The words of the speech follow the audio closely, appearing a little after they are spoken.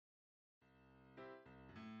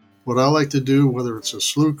what I like to do, whether it's a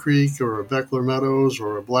Slough Creek or a Beckler Meadows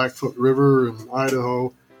or a Blackfoot River in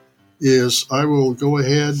Idaho, is I will go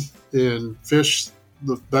ahead and fish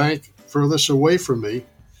the bank furthest away from me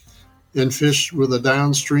and fish with a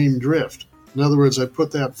downstream drift. In other words, I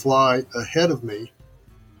put that fly ahead of me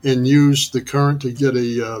and use the current to get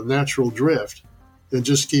a natural drift and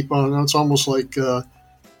just keep on. It's almost like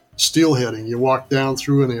steelheading. You walk down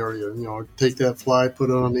through an area, take that fly, put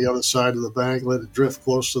it on the other side of the bank, let it drift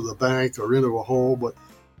close to the bank or into a hole. But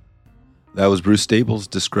that was Bruce Staples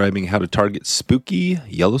describing how to target spooky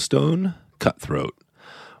Yellowstone cutthroat.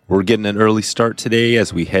 We're getting an early start today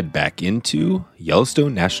as we head back into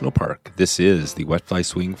Yellowstone National Park. This is the Wet Fly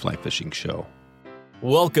Swing Fly Fishing Show.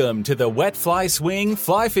 Welcome to the Wet Fly Swing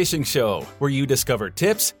Fly Fishing Show, where you discover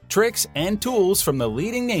tips, tricks, and tools from the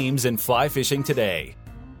leading names in fly fishing today.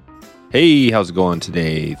 Hey, how's it going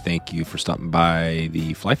today? Thank you for stopping by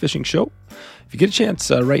the Fly Fishing Show. If you get a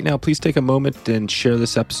chance right now, please take a moment and share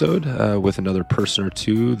this episode with another person or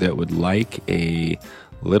two that would like a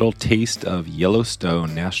little taste of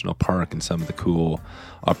Yellowstone National Park and some of the cool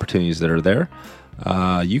opportunities that are there.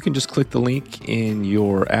 You can just click the link in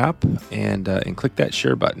your app and click that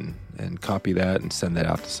share button and copy that and send that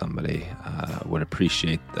out to somebody. Would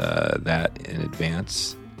appreciate that in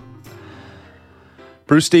advance.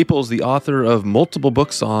 Bruce Staples, the author of multiple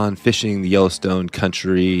books on fishing the Yellowstone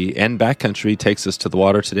country and backcountry, takes us to the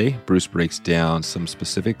water today. Bruce breaks down some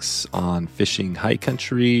specifics on fishing high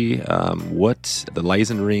country, what the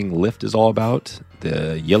Leisen Ring lift is all about,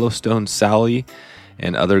 the Yellowstone Sally,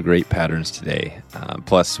 and other great patterns today.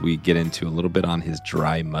 Plus, we get into a little bit on his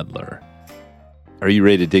dry muddler. Are you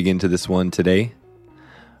ready to dig into this one today?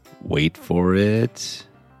 Wait for it.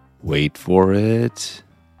 Wait for it.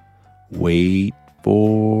 Wait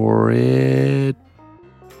for it.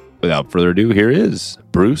 Without further ado, here is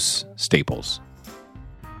Bruce Staples.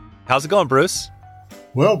 How's it going, Bruce?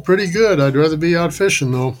 Well, pretty good. I'd rather be out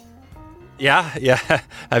fishing, though. Yeah.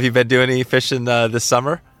 Have you been doing any fishing this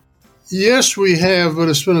summer? Yes, we have, but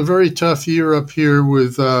it's been a very tough year up here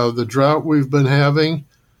with the drought we've been having.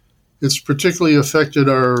 It's particularly affected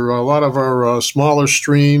a lot of our smaller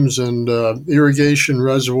streams and irrigation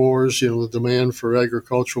reservoirs, the demand for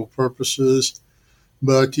agricultural purposes.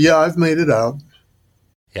 But, yeah, I've made it out.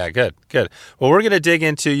 Yeah, good. Well, we're going to dig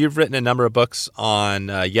into, you've written a number of books on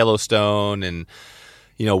Yellowstone and,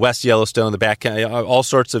 West Yellowstone, the back, all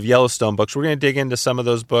sorts of Yellowstone books. We're going to dig into some of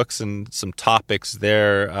those books and some topics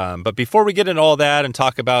there. But before we get into all that and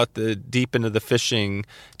talk about deep into the fishing,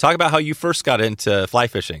 talk about how you first got into fly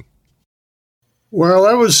fishing. Well,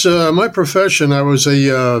 I was, my profession, I was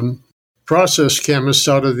a process chemist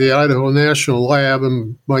out of the Idaho National Lab,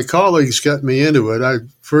 and my colleagues got me into it. I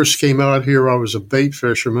first came out here, I was a bait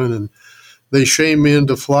fisherman, and they shamed me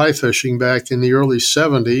into fly fishing back in the early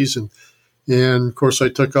 70s. And of course, I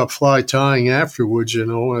took up fly tying afterwards, I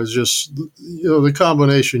was just, the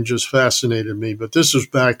combination just fascinated me. But this was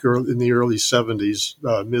back in the early 70s,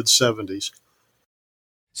 mid-70s.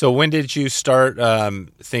 So when did you start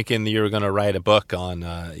thinking that you were going to write a book on,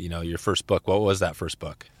 your first book? What was that first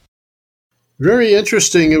book? Very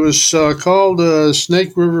interesting. It was called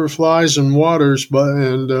Snake River Flies and Waters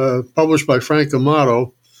and published by Frank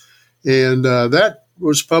Amato. And that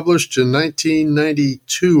was published in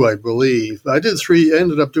 1992, I believe. I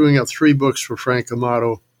ended up doing 3 books for Frank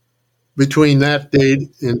Amato between that date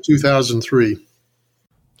and 2003.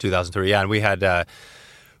 2003, yeah. And we had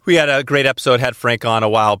a great episode, had Frank on a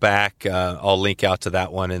while back. I'll link out to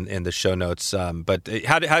that one in the show notes. But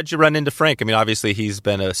how did you run into Frank? I mean, obviously he's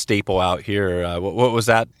been a staple out here. What was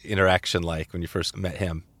that interaction like when you first met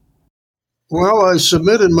him? Well, I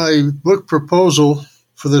submitted my book proposal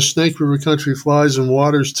for the Snake River Country Flies and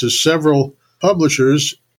Waters to several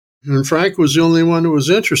publishers, and Frank was the only one who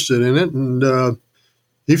was interested in it. And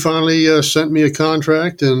he finally sent me a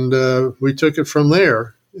contract, and we took it from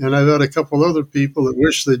there. And I've had a couple other people that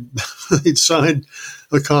wish they'd signed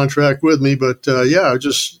a contract with me. But, I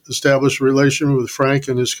just established a relation with Frank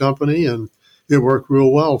and his company, and it worked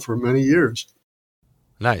real well for many years.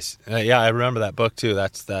 Nice. I remember that book, too.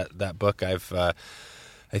 That's that book.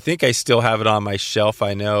 I think I still have it on my shelf.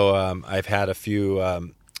 I know I've had a few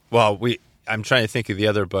I'm trying to think of the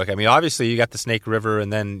other book. I mean, obviously, you got the Snake River,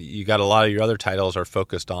 and then you got a lot of your other titles are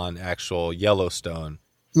focused on actual Yellowstone.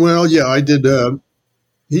 Well, yeah, I did.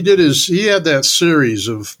 He had that series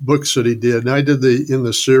of books that he did, and I did in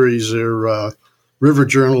the series, their River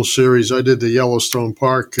Journal series, I did the Yellowstone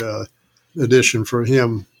Park edition for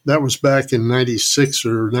him. That was back in 96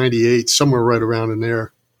 or 98, somewhere right around in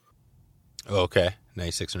there. Okay,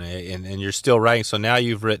 96 or 98, and you're still writing. So now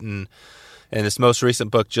you've written, and this most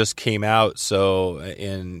recent book just came out. So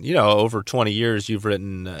in, over 20 years, you've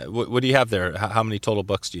written, what do you have there? How many total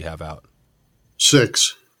books do you have out?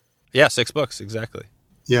 6. Yeah, 6 books, exactly.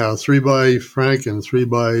 Yeah, 3 by Frank and 3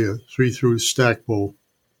 through Stackpole.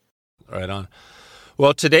 Right on.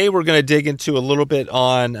 Well, today we're going to dig into a little bit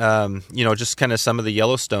on, just kind of some of the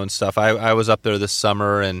Yellowstone stuff. I was up there this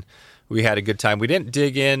summer and we had a good time. We didn't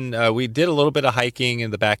dig in. We did a little bit of hiking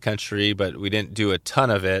in the backcountry, but we didn't do a ton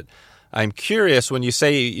of it. I'm curious, when you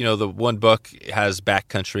say, the one book has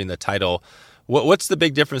backcountry in the title, what's the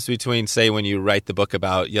big difference between, say, when you write the book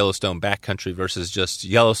about Yellowstone backcountry versus just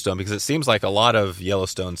Yellowstone? Because it seems like a lot of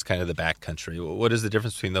Yellowstone's kind of the backcountry. What is the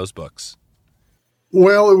difference between those books?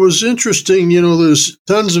 Well, it was interesting. There's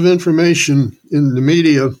tons of information in the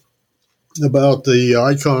media about the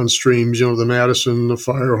icon streams, the Madison, the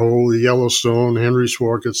Firehole, the Yellowstone, Henry's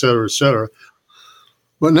Fork, et cetera,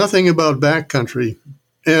 but nothing about backcountry.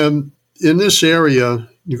 And in this area,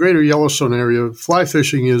 the greater Yellowstone area, fly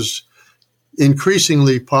fishing is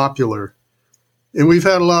increasingly popular. And we've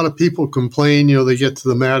had a lot of people complain, they get to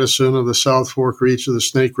the Madison or the South Fork reach of the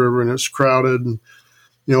Snake River and it's crowded. And,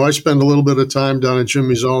 I spend a little bit of time down at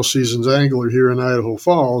Jimmy's All Seasons Angler here in Idaho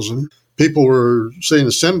Falls, and people were saying,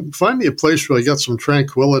 find me a place where I got some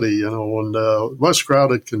tranquility, and less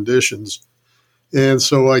crowded conditions. And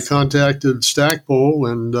so I contacted Stackpole,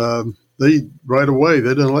 and they right away,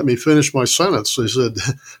 they didn't let me finish my sentence. They said,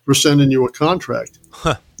 we're sending you a contract.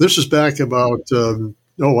 Huh. This is back about,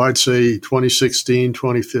 I'd say 2016,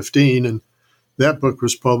 2015. And that book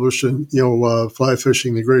was published in, Fly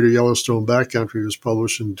Fishing the Greater Yellowstone Backcountry was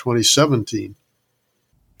published in 2017.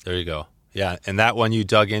 There you go. Yeah. And that one you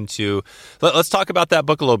dug into. Let's talk about that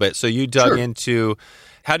book a little bit. So you dug into,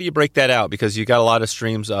 how do you break that out? Because you got a lot of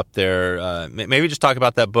streams up there. Maybe just talk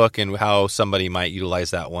about that book and how somebody might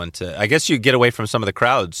utilize that one to, I guess you get away from some of the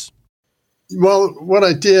crowds. Well, what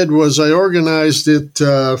I did was I organized it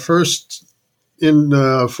first in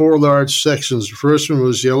 4 large sections. The first one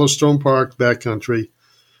was Yellowstone Park backcountry.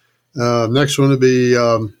 Next one would be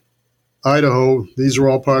Idaho. These are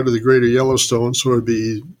all part of the Greater Yellowstone, so it would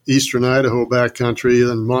be Eastern Idaho backcountry,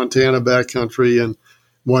 and Montana backcountry, and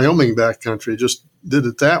Wyoming backcountry. Just did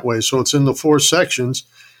it that way. So it's in the 4 sections.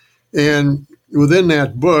 And within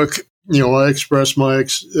that book, I express my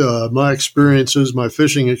experiences, my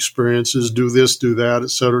fishing experiences, do this, do that, et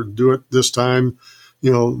cetera, do it this time,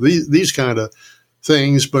 these kind of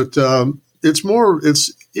things. But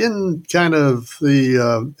it's in kind of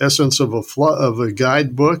the essence of a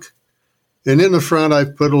guidebook. And in the front, I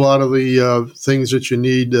put a lot of the things that you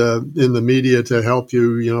need in the media to help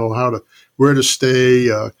you, where to stay,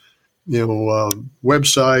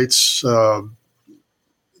 websites,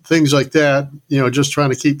 things like that, just trying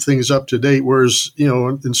to keep things up to date. Whereas,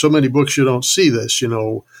 in so many books, you don't see this,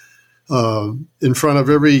 in front of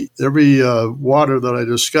every water that I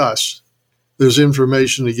discuss, there's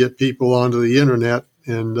information to get people onto the internet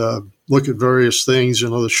and look at various things,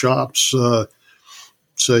 the shops,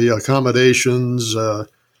 say accommodations,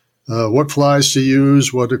 what flies to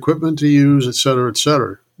use, what equipment to use, et cetera, et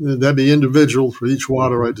cetera. That'd be individual for each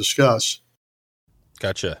water I discuss.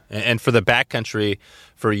 Gotcha. And for the backcountry,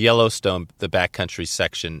 for Yellowstone, the backcountry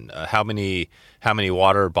section, how many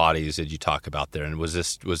water bodies did you talk about there? And was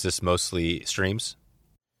this mostly streams?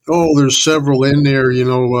 Oh, there's several in there.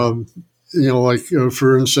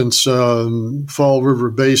 For instance, Fall River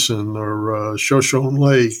Basin or Shoshone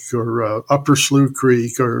Lake or Upper Slough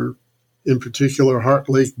Creek or, in particular, Heart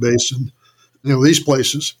Lake Basin. These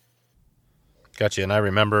places. Gotcha. And I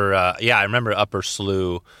remember, Upper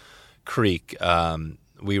Slough Creek.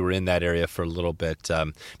 We were in that area for a little bit.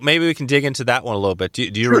 Maybe we can dig into that one a little bit. Do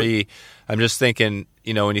you Sure. really? I'm just thinking.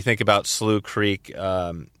 When you think about Slough Creek,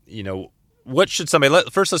 what should somebody?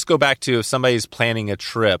 Let's go back to if somebody's planning a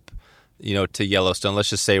trip, to Yellowstone. Let's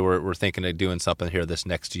just say we're thinking of doing something here this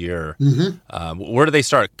next year. Mm-hmm. Where do they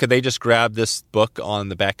start? Could they just grab this book on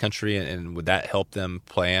the backcountry, and would that help them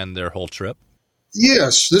plan their whole trip?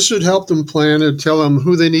 Yes, this would help them plan and tell them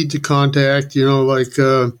who they need to contact,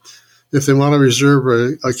 if they want to reserve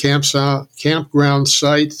a campground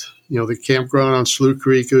site, the campground on Slough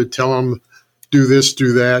Creek, it would tell them do this,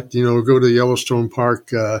 do that, go to the Yellowstone Park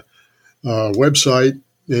website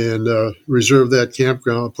and reserve that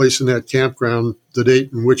campground, place in that campground the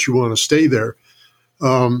date in which you want to stay there.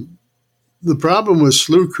 The problem with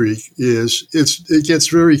Slough Creek is it gets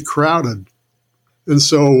very crowded. And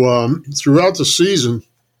so throughout the season,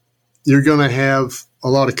 you're going to have a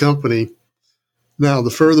lot of company. Now,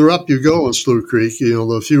 the further up you go in Slough Creek,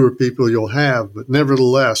 the fewer people you'll have. But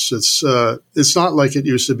nevertheless, it's not like it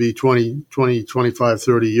used to be 25,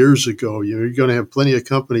 30 years ago. You're going to have plenty of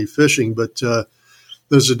company fishing, but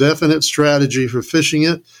there's a definite strategy for fishing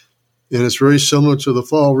it. And it's very similar to the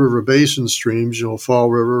Fall River Basin streams,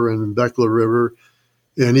 Fall River and Beckler River,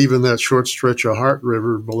 and even that short stretch of Hart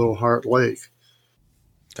River below Hart Lake.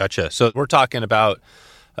 Gotcha. So we're talking about,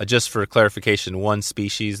 just for clarification, one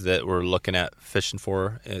species that we're looking at fishing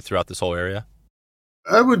for throughout this whole area?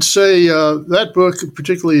 I would say that book,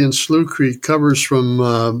 particularly in Slough Creek, covers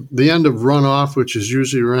from the end of runoff, which is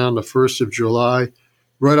usually around the 1st of July,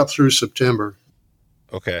 right up through September.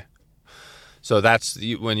 Okay. So that's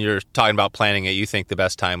when you're talking about planning it, you think the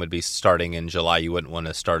best time would be starting in July. You wouldn't want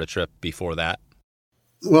to start a trip before that?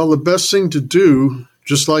 Well, the best thing to do,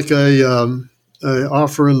 just like I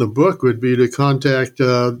offer in the book, would be to contact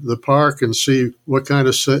the park and see what kind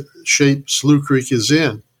of shape Slough Creek is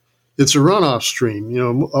in. It's a runoff stream.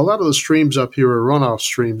 A lot of the streams up here are runoff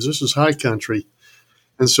streams. This is high country.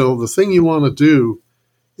 And so the thing you want to do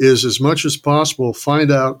is, as much as possible,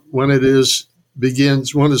 find out when it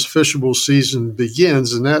begins, when its fishable season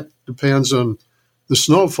begins, and that depends on the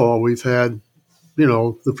snowfall we've had,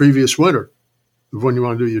 the previous winter of when you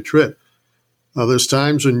want to do your trip. There's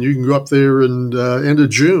times when you can go up there in end of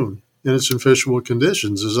June and it's in fishable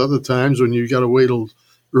conditions. There's other times when you got to wait till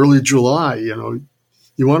early July.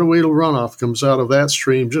 You want to wait till runoff comes out of that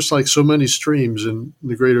stream, just like so many streams in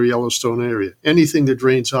the greater Yellowstone area. Anything that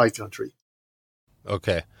drains high country.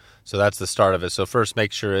 Okay. So that's the start of it. So first,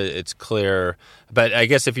 make sure it's clear. But I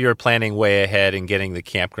guess if you're planning way ahead and getting the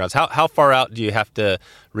campgrounds, how far out do you have to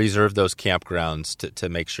reserve those campgrounds to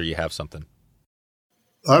make sure you have something?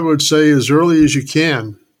 I would say as early as you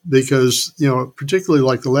can, because, particularly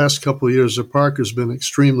like the last couple of years, the park has been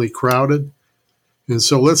extremely crowded. And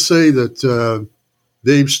so let's say that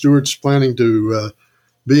Dave Stewart's planning to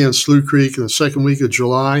be in Slough Creek in the second week of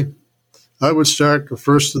July. I would start the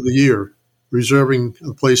first of the year reserving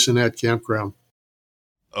a place in that campground.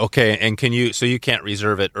 Okay, and so you can't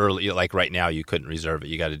reserve it early, like right now you couldn't reserve it.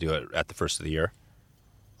 You got to do it at the first of the year?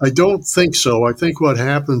 I don't think so. I think what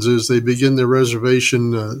happens is they begin their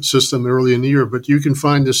reservation system early in the year, but you can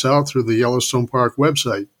find this out through the Yellowstone Park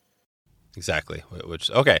website. Exactly.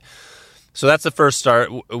 Okay. So that's the first start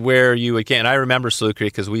where you would and I remember Slough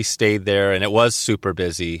Creek because we stayed there and it was super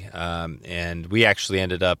busy. And we actually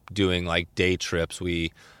ended up doing like day trips.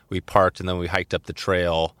 We parked and then we hiked up the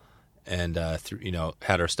trail and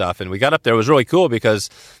had our stuff. And we got up there. It was really cool because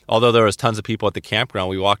although there was tons of people at the campground,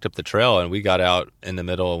 we walked up the trail and we got out in the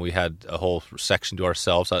middle and we had a whole section to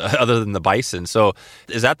ourselves other than the bison. So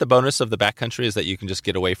is that the bonus of the backcountry, is that you can just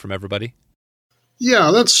get away from everybody?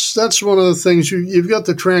 Yeah, that's one of the things. You've got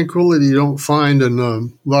the tranquility you don't find in a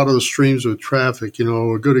lot of the streams with traffic.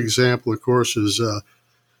 A good example, of course, is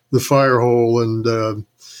the Firehole and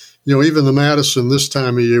even the Madison this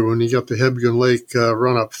time of year when you got the Hebgen Lake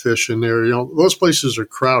run-up fish in there. Those places are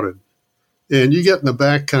crowded. And you get in the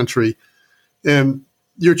backcountry, and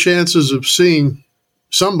your chances of seeing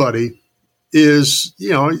somebody is,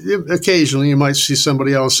 occasionally you might see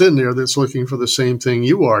somebody else in there that's looking for the same thing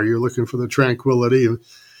you are. You're looking for the tranquility.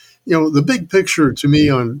 The big picture to me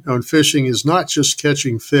on fishing is not just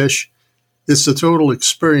catching fish. It's the total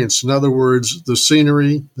experience. In other words, the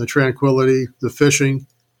scenery, the tranquility, the fishing,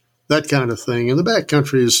 that kind of thing. And the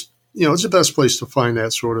backcountry is, it's the best place to find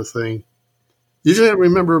that sort of thing. You just have to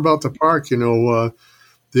remember about the park,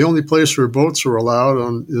 the only place where boats are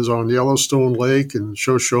allowed is on Yellowstone Lake and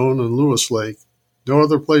Shoshone and Lewis Lake. No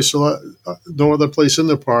other place in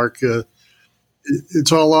the park.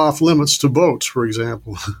 It's all off limits to boats, for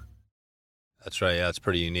example. That's right. Yeah, it's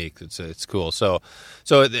pretty unique. It's cool. So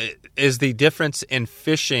is the difference in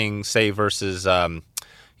fishing, say, versus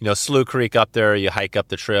Slough Creek up there, you hike up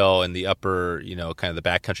the trail in the upper, kind of the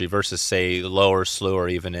backcountry versus, say, lower Slough or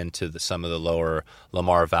even into some of the lower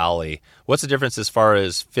Lamar Valley. What's the difference as far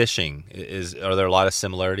as fishing? Are there a lot of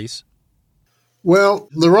similarities? Well,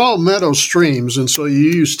 they're all meadow streams, and so you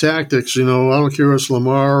use tactics. I don't care if it's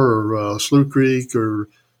Lamar or Slough Creek or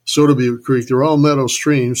Soda Butte Creek. They're all meadow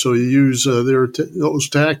streams, so you use those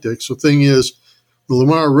tactics. The thing is, the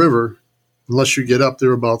Lamar River, unless you get up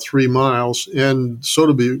there about 3 miles, and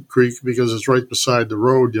Soda Butte Creek, because it's right beside the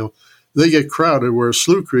road, they get crowded, whereas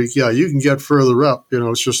Slough Creek, you can get further up.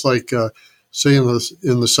 It's just like, say, in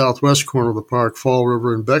the southwest corner of the park, Fall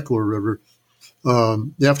River and Beckler River.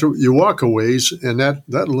 You walk a ways, and that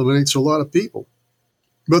eliminates a lot of people.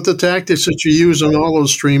 But the tactics that you use on all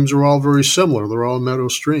those streams are all very similar. They're all meadow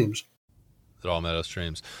streams. They're all meadow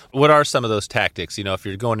streams. What are some of those tactics? If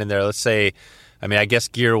you're going in there, let's say, I mean, I guess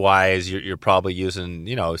gear wise, you're probably using,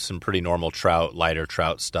 some pretty normal trout, lighter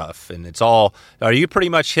trout stuff. And it's all, are you pretty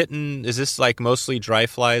much hitting, is this like mostly dry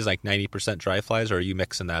flies, like 90% dry flies, or are you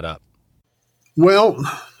mixing that up? Well,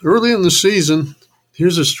 early in the season,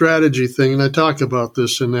 here's a strategy thing, and I talk about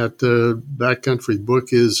this in that backcountry book,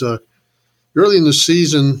 is early in the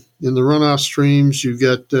season, in the runoff streams, you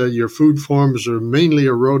get your food forms are mainly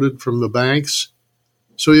eroded from the banks,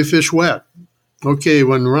 so you fish wet. Okay,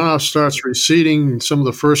 when runoff starts receding, some of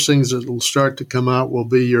the first things that will start to come out will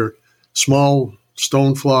be your small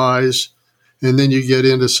stoneflies, and then you get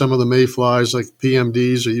into some of the mayflies, like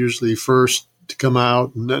PMDs are usually first to come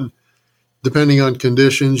out, and then depending on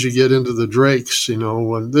conditions, you get into the drakes.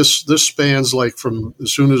 When this spans like from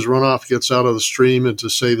as soon as runoff gets out of the stream into,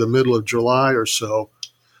 say, the middle of July or so.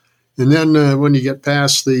 And then when you get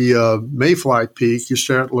past the mayfly peak, you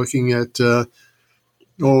start looking at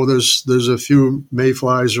there's a few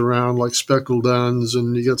mayflies around, like speckled duns,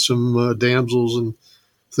 and you get some damsels and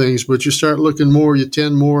things. But you start looking more, you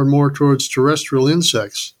tend more and more towards terrestrial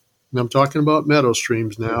insects. And I'm talking about meadow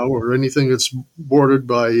streams now, or anything that's bordered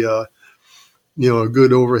by a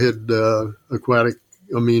good overhead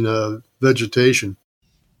vegetation.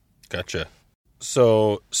 Gotcha.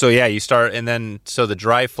 So yeah, you start, and then so the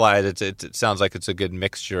dry fly. It sounds like it's a good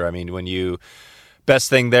mixture. I mean, best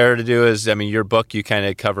thing there to do is, your book, you kind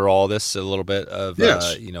of cover all this a little bit of,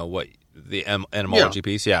 yes. What the entomology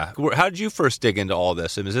piece. Yeah. How did you first dig into all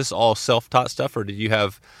this? And is this all self-taught stuff, or did you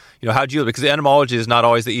have, how did you, because the entomology is not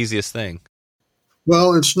always the easiest thing.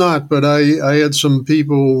 Well, it's not, but I had some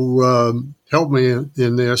people help me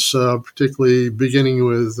in this, particularly beginning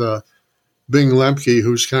with Bing Lemke,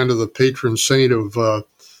 who's kind of the patron saint of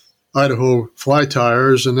Idaho fly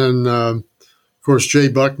tyers, and then of course Jay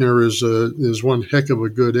Buckner is one heck of a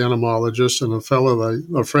good entomologist, and a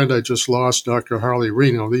friend I just lost, Dr. Harley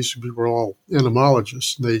Reno. These people are all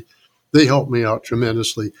entomologists. They helped me out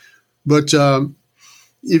tremendously, but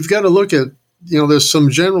you've got to look at. There's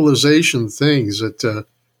some generalization things that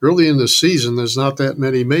early in the season, there's not that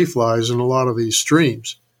many mayflies in a lot of these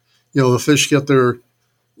streams. The fish get their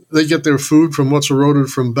food from what's eroded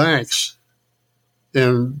from banks,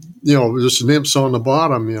 and just nymphs on the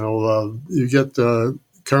bottom. You get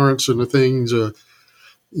currents and the things. The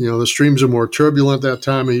streams are more turbulent that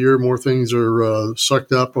time of year. More things are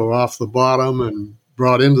sucked up or off the bottom and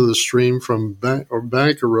brought into the stream from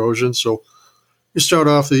bank erosion. So you start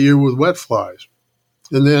off the year with wet flies,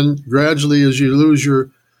 and then gradually, as you lose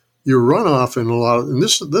your runoff in and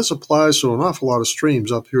this applies to an awful lot of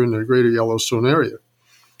streams up here in the greater Yellowstone area.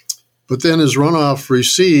 But then as runoff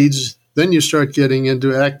recedes, then you start getting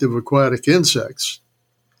into active aquatic insects.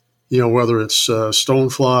 Whether it's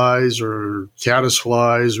stoneflies or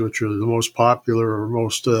caddisflies, which are the most popular, or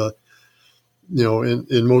most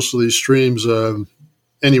in most of these streams.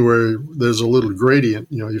 Anywhere there's a little gradient,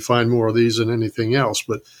 you find more of these than anything else.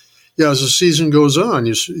 But yeah, as the season goes on,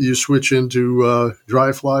 you switch into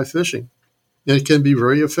dry fly fishing. And it can be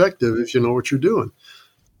very effective if you know what you're doing.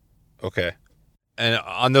 Okay. And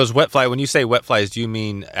on those wet flies, when you say wet flies, do you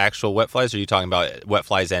mean actual wet flies, or are you talking about wet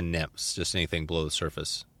flies and nymphs, just anything below the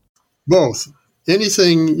surface? Both.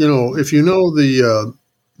 Anything, if you know the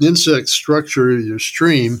insect structure of your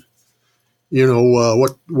stream,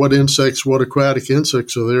 what insects, what aquatic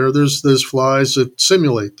insects are there. There's flies that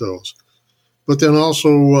simulate those, but then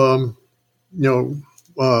also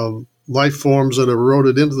life forms that are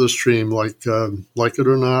eroded into the stream, like it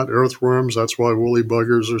or not, earthworms. That's why woolly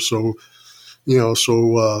buggers are so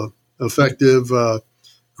effective.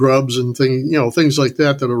 Grubs and things like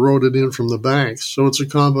that eroded in from the banks. So it's a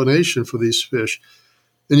combination for these fish.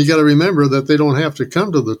 And you got to remember that they don't have to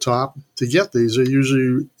come to the top to get these. They're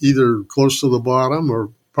usually either close to the bottom or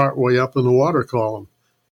part way up in the water column.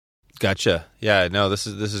 Gotcha. Yeah, no, this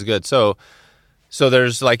is good. So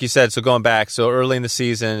there's, like you said, so going back, so early in the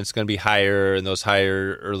season, it's going to be higher, and those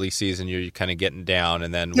higher early season, you're kind of getting down.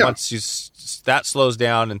 And then once that slows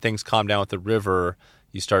down and things calm down with the river,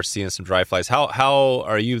 you start seeing some dry flies. How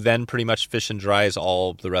are you then pretty much fishing dries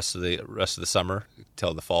all the rest of the summer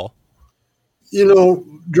till the fall?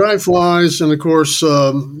 Dry flies, and of course,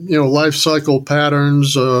 life cycle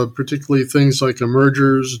patterns, particularly things like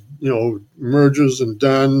emergers and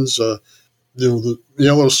duns. The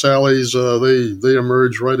yellow sallies, they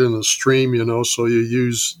emerge right in the stream, so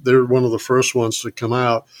they're one of the first ones to come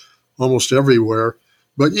out almost everywhere.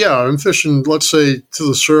 But yeah, I'm fishing, let's say, to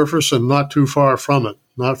the surface and not too far from it,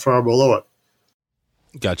 not far below it.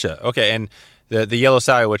 Gotcha. Okay, and the yellow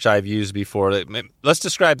sally, which I've used before, let's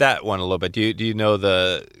describe that one a little bit. Do you know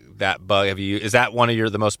that bug? Is that one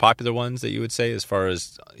of the most popular ones that you would say, as far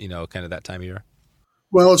as kind of that time of year?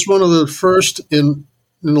 Well, it's one of the first in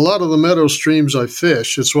a lot of the meadow streams I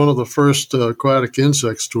fish. It's one of the first aquatic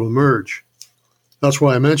insects to emerge. That's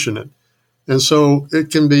why I mention it. And so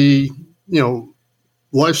it can be,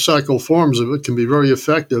 life cycle forms of it can be very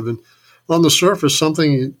effective. And on the surface,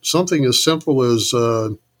 something as simple as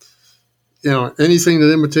anything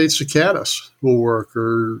that imitates a caddis will work,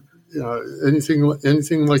 or anything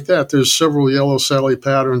like that. There's several yellow Sally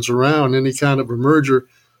patterns around. Any kind of emerger,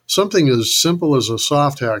 something as simple as a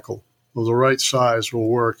soft hackle of the right size will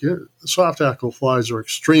work. Soft hackle flies are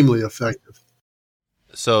extremely effective.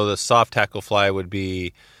 So the soft tackle fly would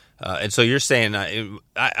be, and so you're saying,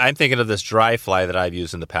 I'm thinking of this dry fly that I've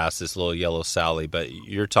used in the past, this little yellow Sally, but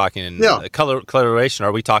you're talking coloration.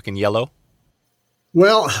 Are we talking yellow?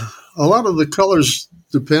 Well, a lot of the colors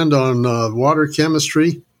depend on water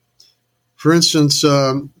chemistry. For instance,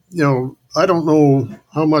 I don't know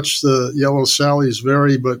how much the yellow Sallies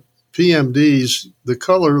vary, but PMDs,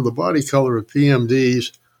 the body color of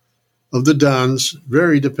PMDs of the duns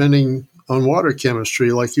vary depending on water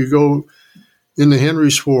chemistry. Like you go in the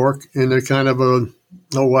Henry's Fork, and they're kind of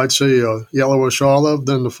I'd say a yellowish olive.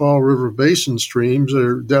 Then the Fall River Basin streams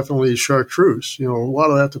are definitely chartreuse. A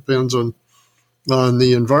lot of that depends on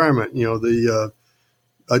the environment.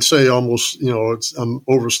 I'd say almost, I'm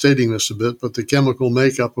overstating this a bit, but the chemical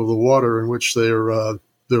makeup of the water in which they're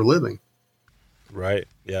living. Right.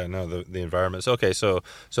 Yeah. No. The environment. Okay. So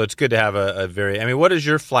it's good to have a very. I mean, what is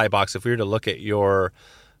your fly box? If we were to look at your,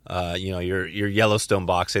 your Yellowstone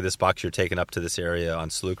box, say this box you're taking up to this area on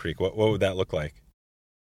Slough Creek, what would that look like?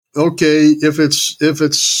 Okay, if it's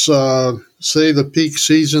say the peak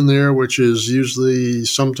season there, which is usually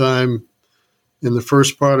sometime in the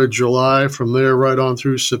first part of July, from there right on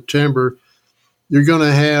through September, you're going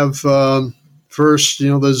to have first,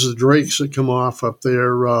 there's the drakes that come off up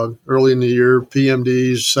there early in the year,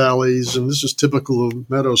 PMDs, Sallies, and this is typical of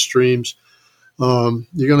meadow streams.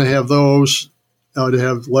 You're going to have those. I'd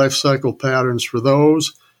have life cycle patterns for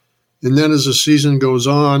those. And then as the season goes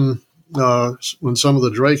on, when some of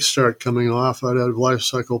the drakes start coming off, I'd have life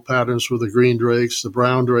cycle patterns for the green drakes, the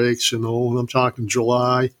brown drakes, and I'm talking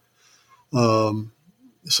July,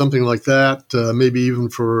 something like that, maybe even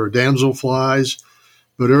for damselflies.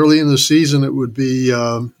 But early in the season, it would be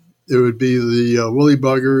the woolly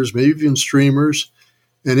buggers, maybe even streamers,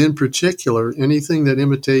 and in particular, anything that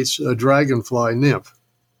imitates a dragonfly nymph.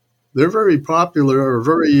 They're very popular or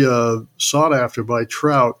very sought after by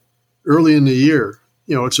trout early in the year.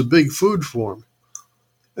 It's a big food form.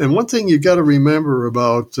 And one thing you've got to remember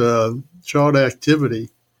about trout activity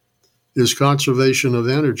is conservation of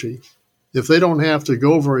energy. If they don't have to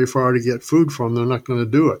go very far to get food from, they're not going to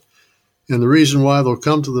do it. And the reason why they'll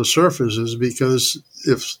come to the surface is because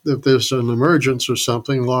if there's an emergence or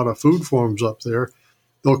something, a lot of food forms up there,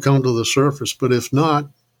 they'll come to the surface. But if not,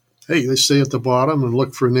 hey, they stay at the bottom and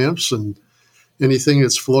look for nymphs and anything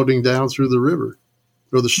that's floating down through the river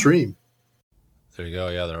or the stream. There you go.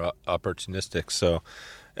 Yeah, they're opportunistic. So,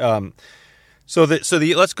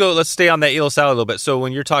 let's stay on that yellow Sally a little bit. So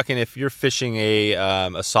when you're talking, if you're fishing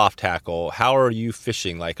a soft tackle, how are you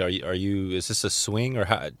fishing? Like, is this a swing or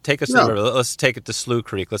how? Take us over. Let's take it to Slough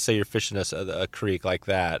Creek. Let's say you're fishing a creek like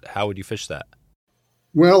that. How would you fish that?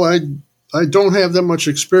 Well, I don't have that much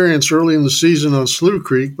experience early in the season on Slough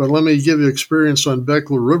Creek, but let me give you experience on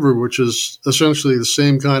Beckler River, which is essentially the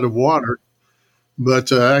same kind of water,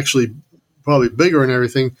 but actually probably bigger and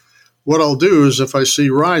everything. What I'll do is if I see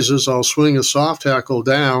rises, I'll swing a soft tackle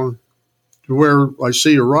down to where I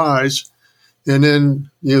see a rise, and then,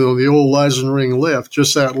 the old Lichen lift,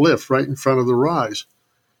 just that lift right in front of the rise.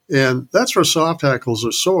 And that's where soft tackles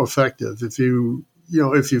are so effective. If you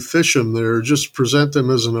fish them there, just present them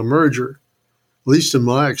as an emerger, at least in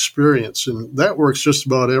my experience. And that works just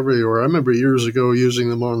about everywhere. I remember years ago using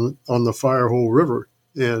them on the Firehole River,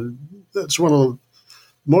 and that's one of the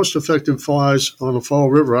most effective flies on the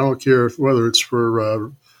Fall River. I don't care whether it's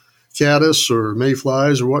for caddis or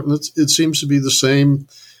mayflies or what. It seems to be the same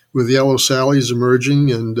with yellow Sallies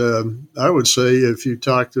emerging. And I would say if you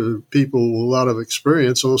talk to people with a lot of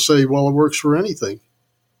experience, they'll say, well, it works for anything.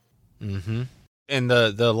 Mm-hmm. And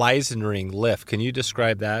the Lichen lift, can you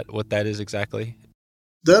describe that, what that is exactly?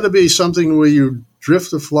 That'd be something where you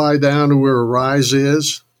drift the fly down to where a rise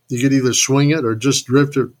is. You could either swing it or just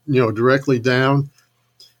drift it, directly down.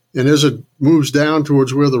 And as it moves down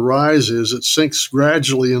towards where the rise is, it sinks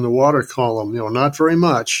gradually in the water column, not very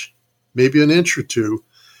much, maybe an inch or two.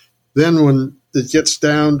 Then when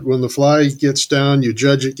the fly gets down, you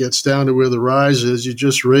judge it gets down to where the rise is, you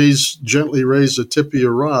just gently raise the tip of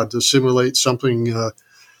your rod to simulate something,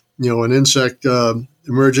 an insect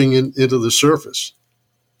emerging into the surface.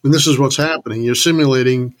 And this is what's happening. You're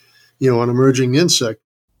simulating, an emerging insect.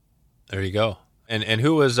 There you go. And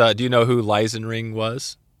who was, do you know who Leisenring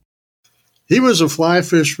was? He was a fly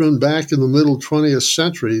fisherman back in the middle 20th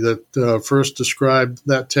century that first described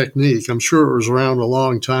that technique. I'm sure it was around a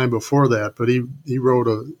long time before that, but he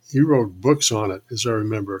wrote books on it, as I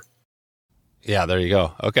remember. Yeah, there you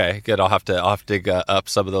go. Okay, good. I'll have to dig up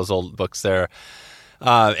some of those old books there.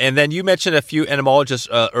 And then you mentioned a few entomologists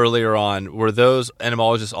earlier on. Were those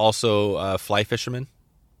entomologists also fly fishermen?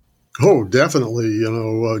 Oh, definitely.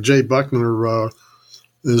 Jay Buckner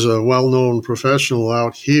is a well-known professional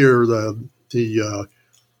out here.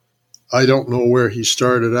 I don't know where he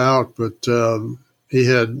started out, but he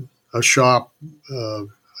had a shop.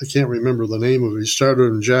 I can't remember the name of it. He started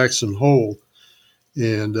in Jackson Hole,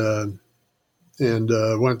 and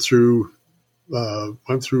went through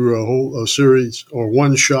a series or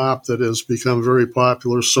one shop that has become very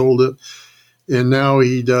popular. Sold it, and now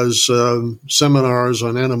he does seminars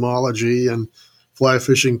on entomology and fly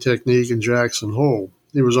fishing technique in Jackson Hole.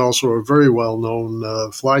 He was also a very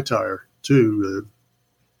well-known fly tyer too.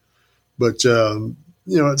 But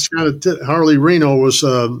it's kind of Harley Reno was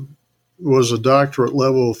a doctorate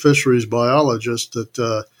level fisheries biologist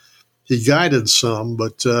that he guided some,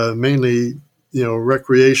 but mainly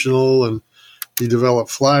recreational, and he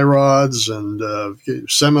developed fly rods and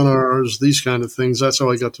seminars, these kind of things. That's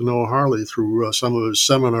how I got to know Harley, through some of his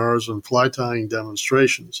seminars and fly tying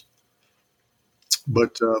demonstrations.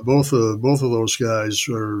 But both of those guys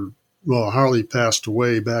Harley passed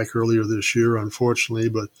away back earlier this year, unfortunately,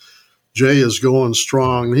 but Jay is going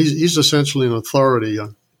strong. He's essentially an authority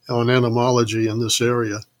on entomology in this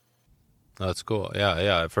area. That's cool.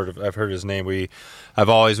 Yeah. I've heard his name. We've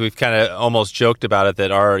kind of almost joked about it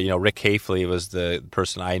that our Rick Hafley was the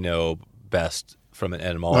person I know best from an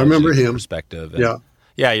entomology perspective. And,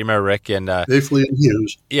 yeah, you remember Rick and Hafley and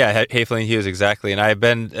Hughes. Yeah, Hafley and Hughes, exactly. And I've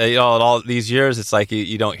been all these years, it's like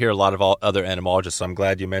you don't hear a lot of other entomologists. So I'm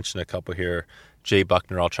glad you mentioned a couple here. Jay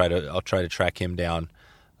Buckner, I'll try to track him down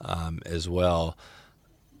as well.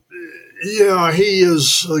 Yeah, he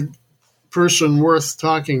is a person worth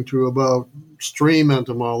talking to about stream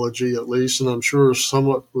entomology, at least, and I'm sure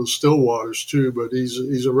somewhat with still waters too. But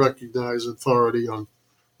he's a recognized authority on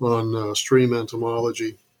stream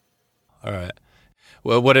entomology. All right.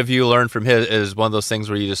 Well, what have you learned from his? Is one of those things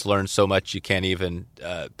where you just learn so much you can't even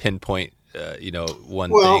pinpoint,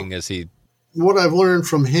 one thing? Is he? What I've learned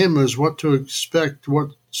from him is what to expect. What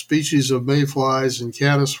species of mayflies and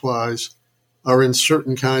caddisflies are in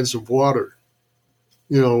certain kinds of water.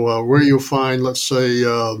 Where you find, let's say,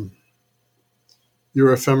 your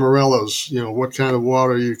ephemerellas, what kind of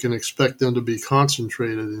water you can expect them to be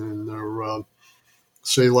concentrated in, or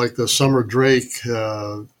say like the summer drake,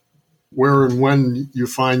 where and when you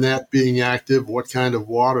find that being active, what kind of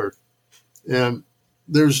water. And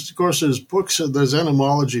there's books, there's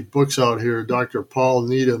entomology books out here. Dr. Paul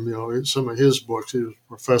Needham, some of his books, he was a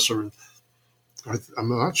professor, and I'm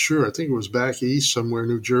not sure. I think it was back east somewhere,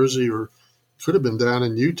 New Jersey, or could have been down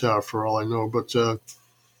in Utah for all I know. But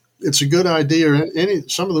it's a good idea.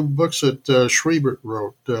 Some of the books that Schriebert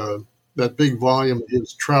wrote, that big volume of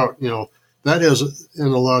his Trout, that has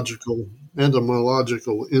entomological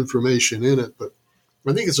information in it. But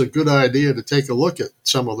I think it's a good idea to take a look at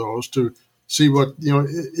some of those to see what,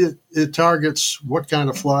 it targets what kind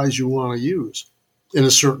of flies you want to use in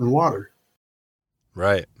a certain water.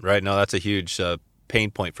 Right. No, that's a huge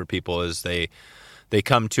pain point for people is they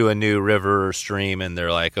come to a new river or stream and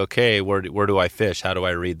they're like, okay, where do I fish? How do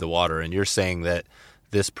I read the water? And you're saying that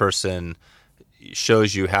this person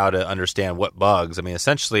shows you how to understand what bugs. I mean,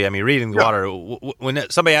 essentially, reading the water. When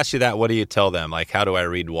somebody asks you that, what do you tell them? Like, how do I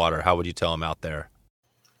read water? How would you tell them out there?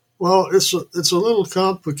 Well, it's a little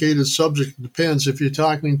complicated subject. It depends. If you're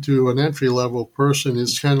talking to an entry-level person,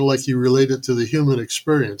 it's kind of like you relate it to the human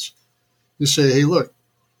experience. You say, hey, look,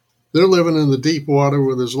 they're living in the deep water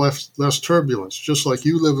where there's less turbulence, just like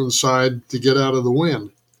you live inside to get out of the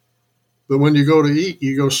wind. But when you go to eat,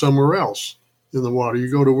 you go somewhere else in the water.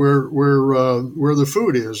 You go to where the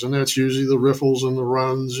food is, and that's usually the riffles and the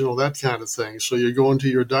runs, that kind of thing. So you go into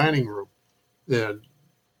your dining room, and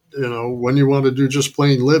when you want to do just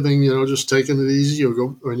plain living, just taking it easy, you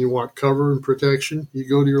go. When you want cover and protection, you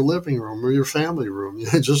go to your living room or your family room.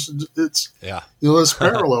 There's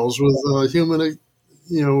parallels with human,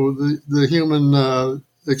 the human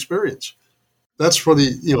experience. That's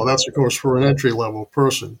that's of course for an entry level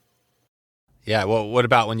person. Yeah. Well, what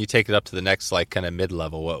about when you take it up to the next, like, kind of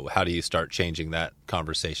mid-level? How do you start changing that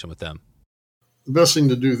conversation with them? The best thing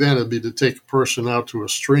to do then would be to take a person out to a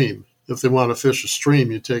stream. If they want to fish a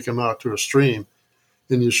stream, you take them out to a stream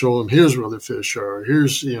and you show them, here's where the fish are.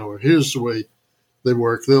 Here's the way they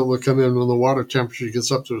work. They'll come in when the water temperature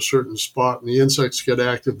gets up to a certain spot and the insects get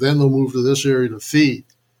active. Then they'll move to this area to feed.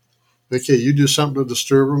 Okay, you do something to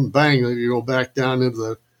disturb them, bang, they go back down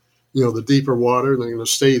into the deeper water. They're going to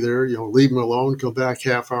stay there, leave them alone, come back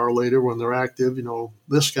half hour later when they're active,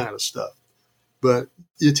 this kind of stuff. But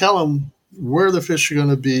you tell them where the fish are going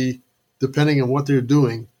to be depending on what they're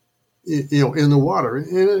doing, in the water.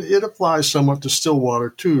 And it applies somewhat to still water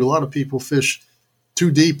too. A lot of people fish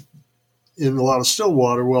too deep in a lot of still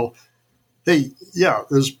water. Well, hey, yeah,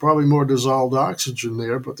 there's probably more dissolved oxygen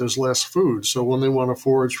there, but there's less food. So when they want to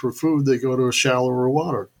forage for food, they go to a shallower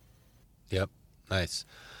water. Yep. Nice.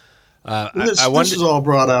 This is all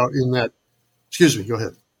brought out in that. Excuse me. Go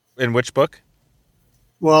ahead. In which book?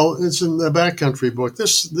 Well, it's in the backcountry book.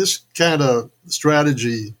 This kind of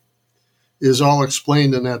strategy is all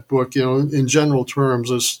explained in that book. In general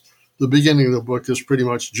terms. The beginning of the book is pretty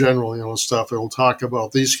much general, stuff. It'll talk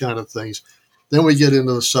about these kind of things. Then we get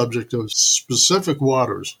into the subject of specific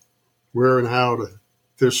waters, where and how to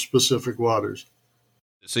fish specific waters.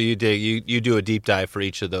 So you do a deep dive for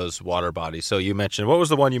each of those water bodies. So you mentioned, what was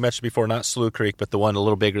the one you mentioned before? Not Slough Creek, but the one a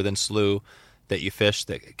little bigger than Slough that you fished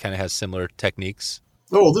that kind of has similar techniques?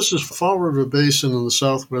 Oh, this is Fall River Basin in the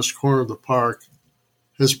southwest corner of the park.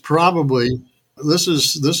 This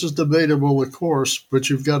is debatable, of course, but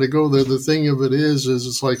you've got to go there. The thing of it is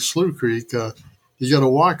it's like Slough Creek. You got to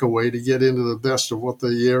walk away to get into the best of what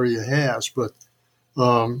the area has. But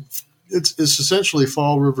it's essentially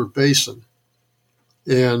Fall River Basin.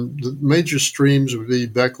 And the major streams would be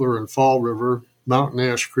Beckler and Fall River, Mountain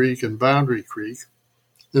Ash Creek, and Boundary Creek.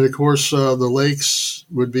 And, of course, the lakes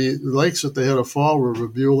would be the lakes at the head of Fall River,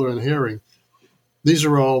 Beulah and Herring. These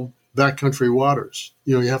are all backcountry waters.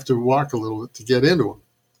 You have to walk a little bit to get into them.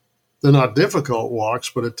 They're not difficult walks,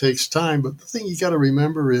 but it takes time. But the thing you got to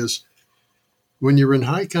remember is when you're in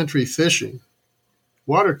high country fishing,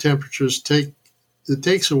 water temperatures it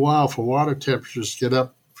takes a while for water temperatures to get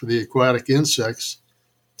up for the aquatic insects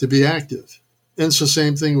to be active. And it's the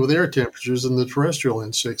same thing with air temperatures and the terrestrial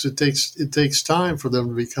insects. It takes time for them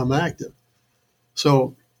to become active.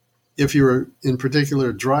 So if you're in particular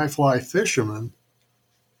a dry fly fisherman,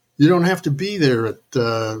 you don't have to be there at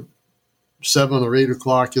 7 or 8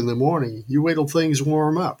 o'clock in the morning. You wait till things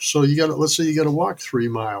warm up. So let's say you got to walk 3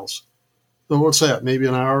 miles. So what's that? Maybe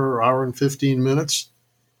an hour and 15 minutes.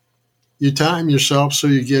 You time yourself so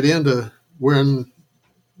you get into when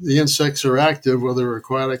the insects are active, whether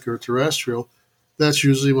aquatic or terrestrial. That's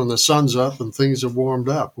usually when the sun's up and things have warmed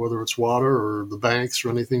up, whether it's water or the banks or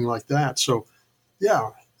anything like that. So, yeah,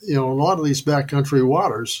 a lot of these backcountry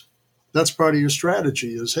waters, that's part of your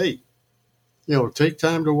strategy is, hey, take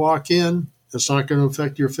time to walk in. It's not going to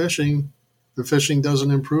affect your fishing. The fishing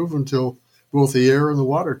doesn't improve until both the air and the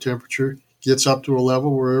water temperature gets up to a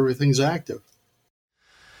level where everything's active.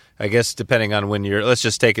 I guess depending on when let's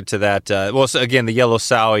just take it to that. So again, the yellow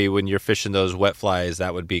sowie, when you're fishing those wet flies,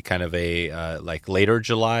 that would be kind of a like later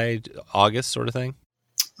July, August sort of thing?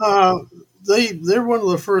 They're one of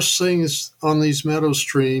the first things on these meadow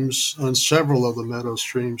streams, on several of the meadow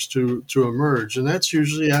streams to emerge. And that's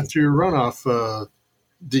usually after your runoff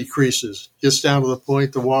decreases, gets down to the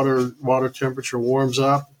point the water temperature warms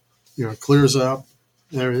up, clears up.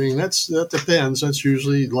 And everything that depends. That's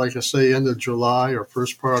usually, like I say, end of July or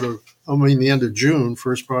the end of June,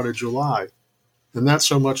 first part of July, and that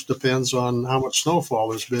so much depends on how much snowfall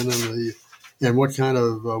there's been and what kind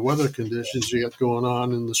of weather conditions you got going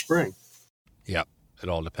on in the spring. Yeah, it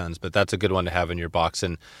all depends, but that's a good one to have in your box.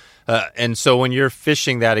 And so when you're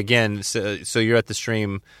fishing that again, so you're at the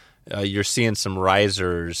stream. You're seeing some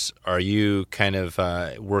risers. Are you kind of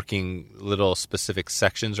working little specific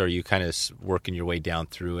sections, or are you kind of working your way down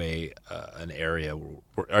through an area?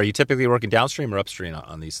 Are you typically working downstream or upstream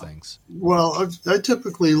on these things? Well, I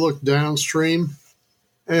typically look downstream,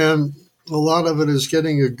 and a lot of it is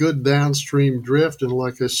getting a good downstream drift. And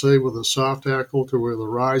like I say, with a soft hackle to where the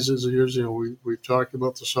rises are, we've talked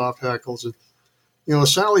about the soft hackles. And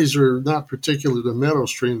sallies are not particular to meadow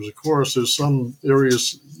streams. Of course, there's some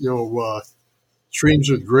areas, streams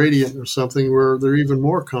with gradient or something where they're even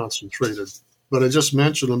more concentrated. But I just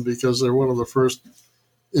mentioned them because they're one of the first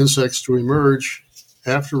insects to emerge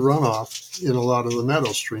after runoff in a lot of the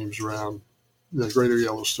meadow streams around the greater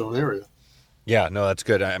Yellowstone area. Yeah, no, that's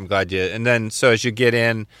good. I'm glad you. And then, so as you get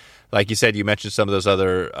in, like you said, you mentioned some of those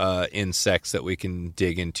other insects that we can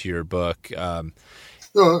dig into your book.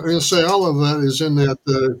 No, I'm going to say all of that is in that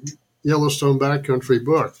Yellowstone backcountry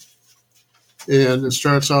book. And it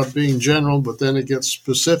starts out being general, but then it gets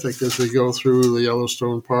specific as we go through the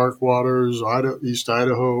Yellowstone Park waters, East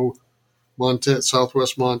Idaho,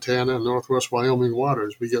 Southwest Montana and Northwest Wyoming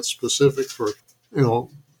waters. We get specific for,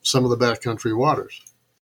 some of the backcountry waters.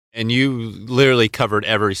 And you literally covered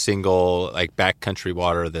every single backcountry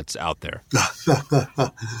water that's out there.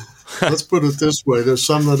 Let's put it this way. There's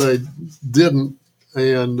some that I didn't.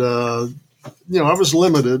 And, I was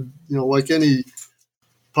limited, like any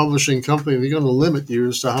publishing company, they're going to limit you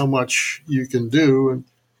as to how much you can do. And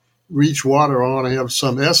each water, I want to have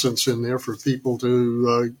some essence in there for people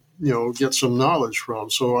to, get some knowledge from.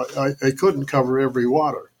 So I couldn't cover every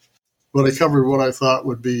water, but I covered what I thought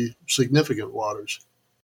would be significant waters.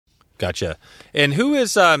 Gotcha. And who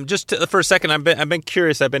is, for a second, I've been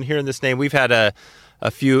curious. I've been hearing this name. We've had a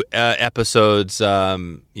few episodes.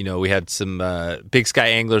 We had some Big Sky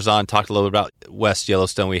anglers on, talked a little bit about West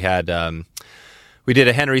Yellowstone. We did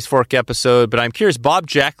a Henry's Fork episode, but I'm curious. Bob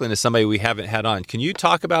Jacklin is somebody we haven't had on. Can you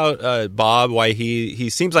talk about Bob? Why he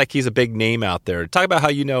seems like he's a big name out there. Talk about how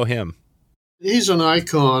you know him. He's an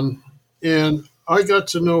icon, and I got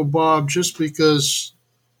to know Bob just because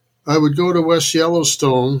I would go to West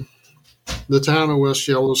Yellowstone, the town of West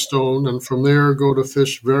Yellowstone, and from there go to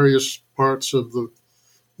fish various parts of the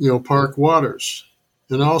park waters.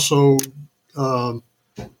 And also, the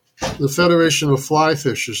Federation of Fly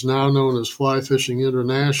Fishers, now known as Fly Fishing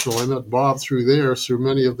International. I met Bob through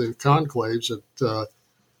many of the conclaves that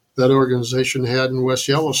that organization had in West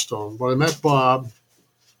Yellowstone. But I met Bob,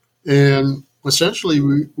 and essentially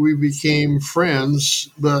we became friends.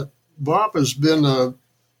 But Bob has been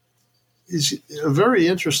he's a very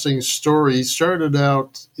interesting story. He started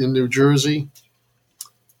out in New Jersey,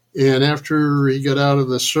 and after he got out of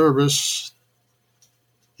the service,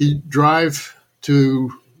 he'd drive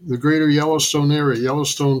to the greater Yellowstone area,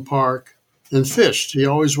 Yellowstone Park, and fished. He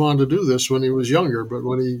always wanted to do this when he was younger, but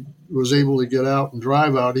when he was able to get out and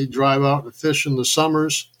drive out, he'd drive out and fish in the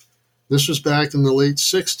summers. This was back in the late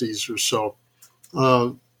 60s or so.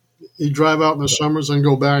 He'd drive out in the summers and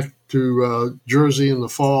go back to Jersey in the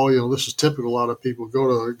fall. This is typical. A lot of people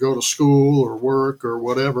go to school or work or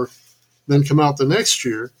whatever, then come out the next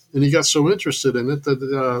year. And he got so interested in it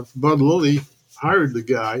that Bud Lilly hired the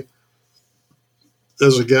guy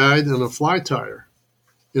as a guide and a fly tyer.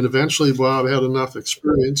 And eventually Bob had enough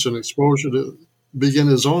experience and exposure to begin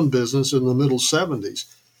his own business in the middle 70s.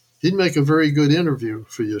 He'd make a very good interview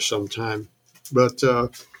for you sometime. But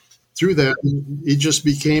through that, he just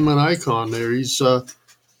became an icon there.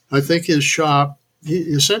 I think his shop,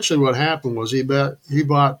 essentially what happened was he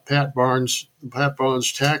bought Pat Barnes'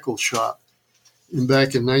 tackle shop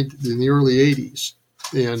back in the early 80s.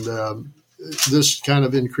 And this kind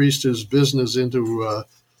of increased his business into,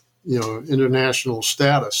 international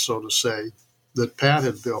status, so to say, that Pat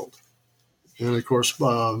had built. And of course,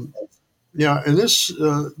 and this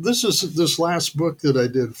last book that I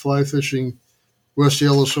did, Fly Fishing West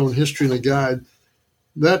Yellowstone History and a Guide,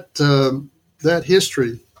 that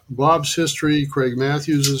history, Bob's history, Craig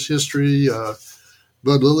Matthews' history,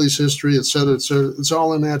 Bud Lilly's history, et cetera, it's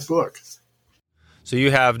all in that book. So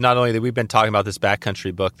you have not only that we've been talking about this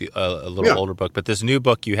backcountry book, a little older book, but this new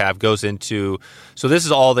book you have goes into. So this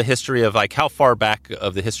is all the history of how far back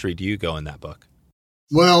of the history do you go in that book?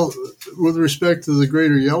 Well, with respect to the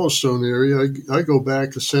greater Yellowstone area, I go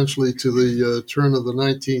back essentially to the turn of the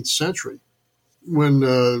 19th century when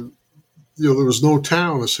there was no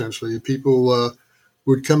town essentially. People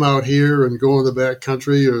would come out here and go in the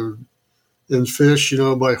backcountry and fish,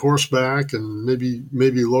 by horseback and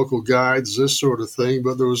maybe local guides, this sort of thing.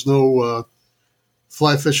 But there was no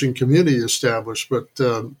fly fishing community established. But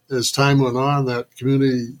as time went on, that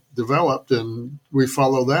community developed, and we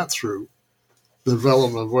follow that through. The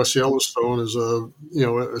development of West Yellowstone is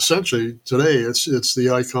essentially today it's the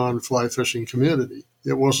icon fly fishing community.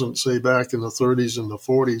 It wasn't, say, back in the 30s and the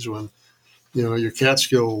 40s when, your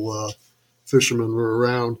Catskill fishermen were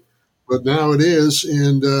around. But now it is,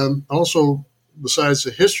 and also besides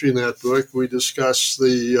the history in that book, we discuss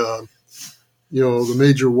the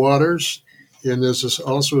major waters, and there's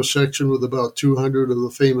also a section with about 200 of the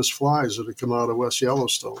famous flies that have come out of West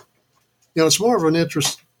Yellowstone. It's more of an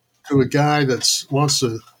interest to a guy that wants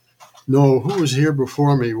to know who was here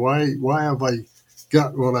before me. Why have I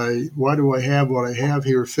got why do I have what I have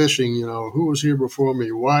here fishing? Who was here before me?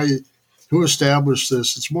 Who established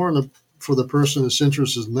this? It's more for the person that's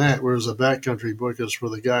interested in that, whereas a backcountry book is for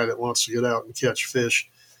the guy that wants to get out and catch fish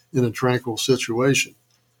in a tranquil situation.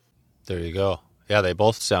 There you go. Yeah, they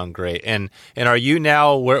both sound great. And are you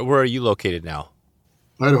now, where are you located now?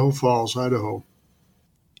 Idaho Falls, Idaho.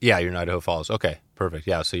 Yeah, you're in Idaho Falls. Okay, perfect.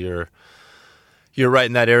 Yeah, so you're right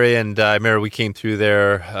in that area, and I remember we came through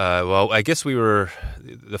there. Well, I guess we were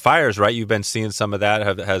the fires, right? You've been seeing some of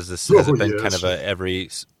that. Has it been kind of a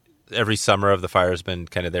every every summer of the fire has been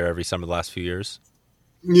kind of there every summer the last few years?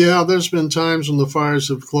 Yeah, there's been times when the fires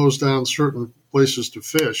have closed down certain places to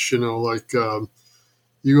fish, like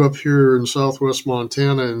you up here in southwest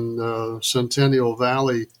Montana in Centennial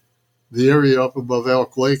Valley, the area up above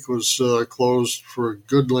Elk Lake was closed for a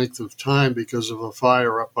good length of time because of a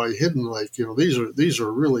fire up by Hidden Lake. These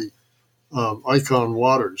are really icon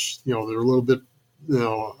waters. They're a little bit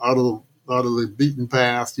out of the beaten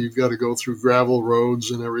path. You've got to go through gravel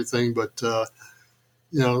roads and everything, but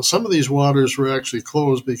some of these waters were actually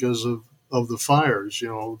closed because of the fires.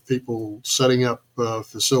 People setting up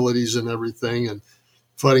facilities and everything and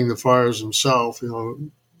fighting the fires themselves.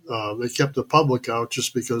 They kept the public out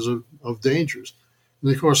just because of dangers.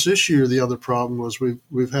 And of course, this year the other problem was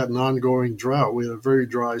we've had an ongoing drought. We had a very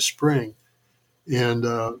dry spring, and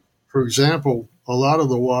for example, a lot of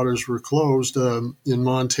the waters were closed in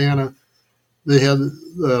Montana. They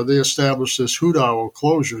established this hoot owl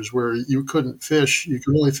closures where you couldn't fish. You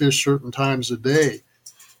could only fish certain times a day.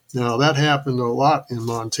 Now that happened a lot in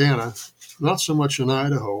Montana, not so much in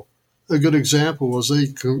Idaho. A good example was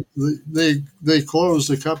they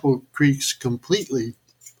closed a couple creeks completely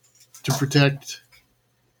to protect,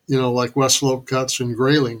 like West Slope cuts and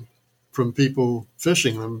grayling from people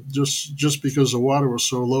fishing them just because the water was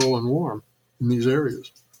so low and warm in these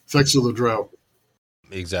areas. Effects of the drought.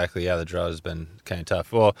 Exactly. Yeah, the drought has been kind of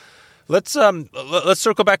tough. Well, let's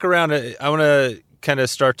circle back around. I want to kind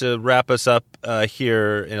of start to wrap us up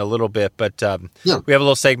here in a little bit, but we have a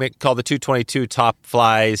little segment called the 222 Top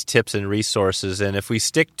Flies, Tips, and Resources. And if we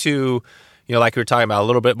stick to, like we were talking about, a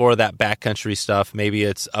little bit more of that backcountry stuff, maybe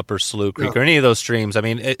it's Upper Slough Creek or any of those streams. I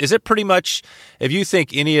mean, is it pretty much, if you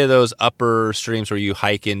think any of those upper streams where you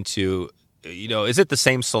hike into, is it the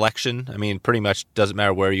same selection? I mean, pretty much doesn't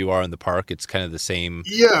matter where you are in the park. It's kind of the same.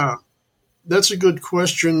 Yeah, that's a good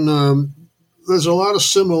question. There's a lot of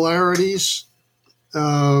similarities.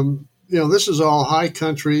 This is all high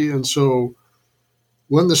country, and so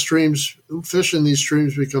when fish in these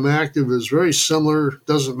streams become active is very similar.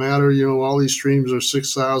 Doesn't matter, all these streams are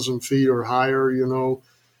 6,000 feet or higher,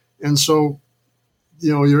 and so,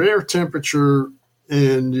 your air temperature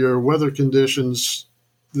and your weather conditions,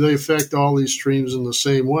 they affect all these streams in the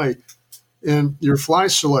same way. And your fly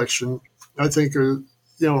selection, I think,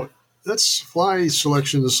 fly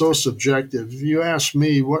selection is so subjective. If you ask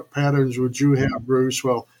me, what patterns would you have, Bruce?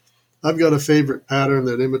 Well, I've got a favorite pattern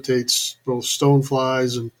that imitates both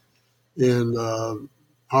stoneflies and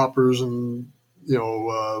hoppers and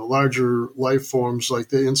larger life forms like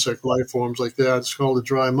the insect life forms like that. It's called a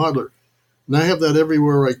dry muddler, and I have that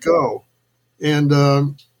everywhere I go.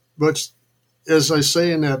 And but as I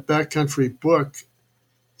say in that backcountry book,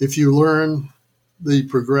 if you learn the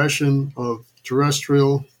progression of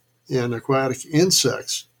terrestrial and aquatic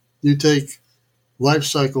insects, you take life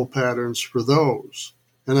cycle patterns for those.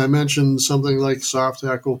 And I mentioned something like soft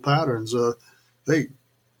hackle patterns.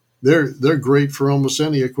 They're great for almost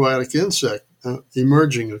any aquatic insect,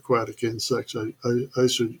 emerging aquatic insects, I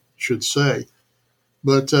should say.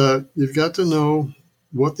 But you've got to know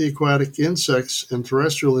what the aquatic insects and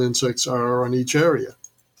terrestrial insects are on each area.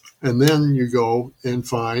 And then you go and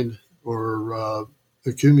find or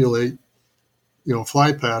accumulate,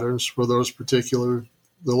 fly patterns for the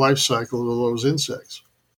life cycle of those insects.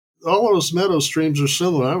 All those meadow streams are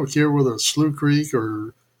similar. I don't care whether it's Slough Creek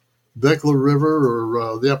or Beckler River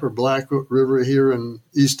or the Upper Blackfoot River here in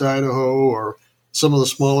East Idaho or some of the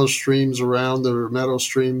smaller streams around that are meadow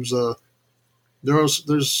streams.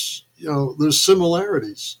 There's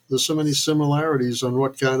similarities. There's so many similarities on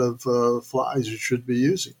what kind of flies you should be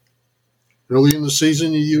using. Early in the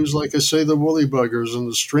season, you use, like I say, the woolly buggers and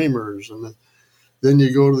the streamers, and then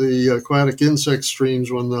you go to the aquatic insect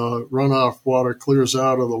streams when the runoff water clears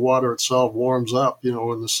out or the water itself warms up,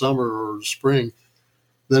 in the summer or spring.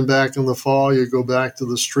 Then back in the fall, you go back to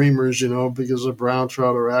the streamers, because the brown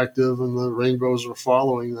trout are active and the rainbows are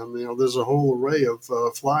following them. There's a whole array of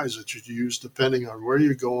flies that you use depending on where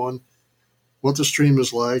you're going, what the stream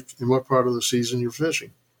is like, and what part of the season you're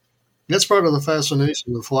fishing. That's part of the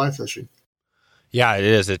fascination of fly fishing. Yeah, it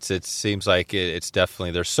is. It seems like it's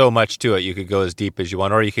definitely, there's so much to it. You could go as deep as you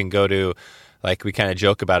want, or you can go to, like we kind of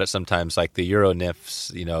joke about it sometimes, like the Euro nymphs,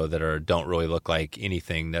 that don't really look like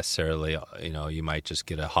anything necessarily. You might just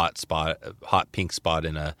get a hot pink spot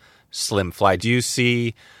in a slim fly. Do you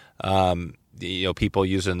see, people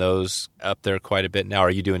using those up there quite a bit now?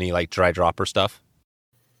 Are you doing any like dry dropper stuff?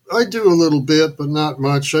 I do a little bit, but not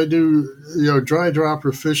much. I do, dry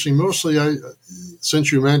dropper fishing. Mostly,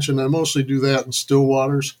 since you mentioned, I mostly do that in still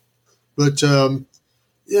waters. But,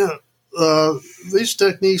 these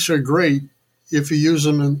techniques are great if you use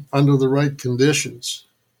them under the right conditions.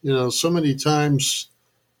 So many times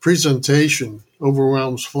presentation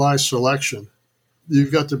overwhelms fly selection.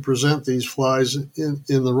 You've got to present these flies in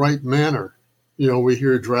the right manner. We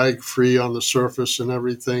hear drag free on the surface and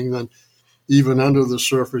everything. Then even under the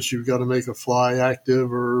surface, you've got to make a fly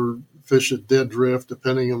active or fish at dead drift,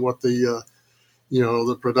 depending on what the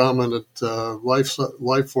predominant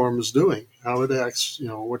life form is doing, how it acts,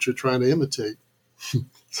 what you're trying to imitate.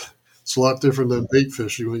 It's a lot different than bait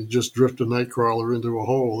fishing when you just drift a night crawler into a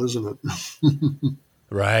hole, isn't it?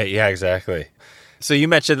 Right. Yeah, exactly. So you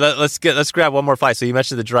mentioned, let's grab one more fly. So you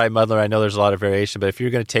mentioned the dry muddler. I know there's a lot of variation, but if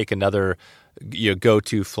you're going to take another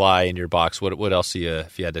go-to fly in your box, what else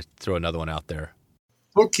if you had to throw another one out there?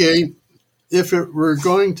 Okay. If it were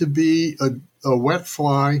going to be a wet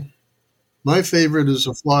fly, my favorite is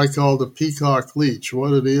a fly called a peacock leech.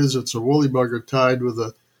 What it is, it's a woolly bugger tied with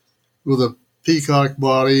a peacock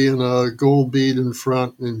body and a gold bead in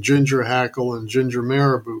front and ginger hackle and ginger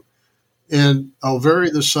marabou. And I'll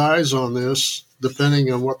vary the size on this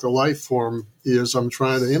depending on what the life form is I'm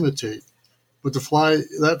trying to imitate. But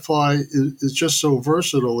that fly is just so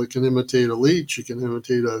versatile. It can imitate a leech. It can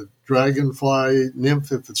imitate a dragonfly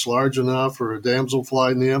nymph if it's large enough, or a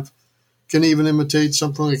damselfly nymph. It can even imitate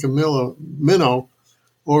something like a minnow,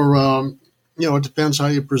 or it depends how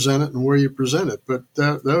you present it and where you present it. But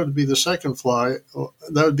that would be the second fly.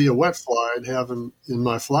 That would be a wet fly I'd have in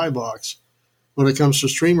my fly box. When it comes to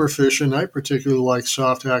streamer fishing, I particularly like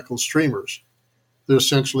soft hackle streamers. They're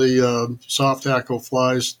essentially soft hackle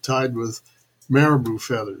flies tied with marabou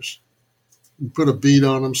feathers. You put a bead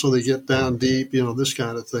on them so they get down deep, this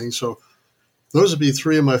kind of thing. So those would be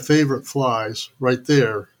three of my favorite flies right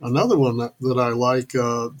there. Another one that I like,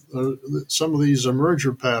 some of these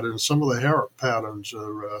emerger patterns, some of the Harrop patterns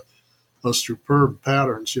are superb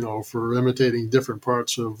patterns, for imitating different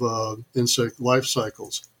parts of insect life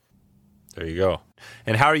cycles. There you go.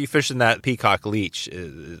 And how are you fishing that peacock leech,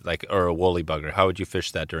 or a woolly bugger? How would you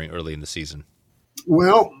fish that early in the season?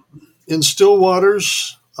 Well, in still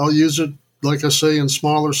waters, I'll use it, like I say, in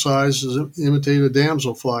smaller sizes, imitate a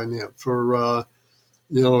damselfly nymph. Or,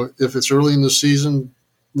 if it's early in the season,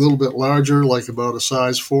 a little bit larger, like about a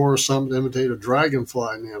size 4 or something, imitate a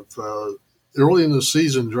dragonfly nymph. Early in the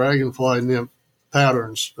season, dragonfly nymph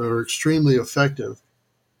patterns are extremely effective,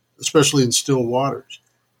 especially in still waters.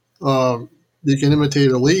 You can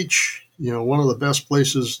imitate a leech. One of the best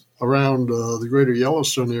places around the greater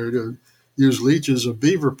Yellowstone area to use leeches are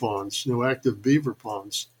beaver ponds, active beaver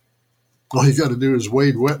ponds. All you got to do is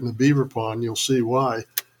wade wet in a beaver pond. You'll see why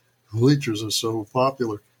leechers are so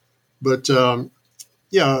popular. But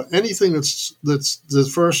anything that's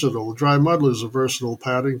versatile. Dry muddler is a versatile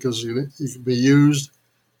pattern because it can be used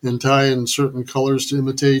and tie in certain colors to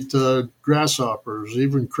imitate grasshoppers,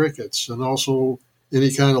 even crickets, and also any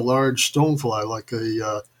kind of large stonefly like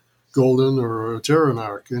a golden or a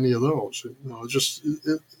pteronarch, any of those.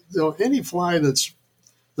 Any fly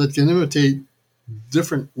that can imitate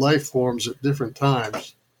different life forms at different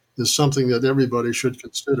times is something that everybody should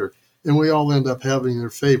consider. And we all end up having their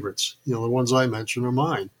favorites. The ones I mentioned are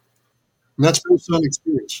mine. And that's based on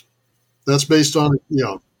experience. That's based on.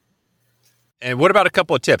 And what about a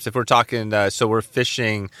couple of tips? If we're talking, so we're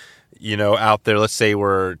fishing, out there, let's say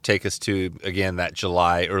take us to, again, that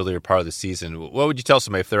July, earlier part of the season. What would you tell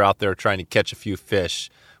somebody if they're out there trying to catch a few fish?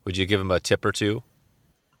 Would you give them a tip or two?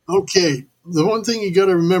 Okay. The one thing you got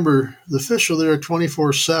to remember, the fish are there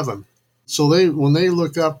 24/7. So when they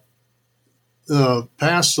look up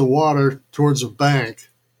past the water towards a bank,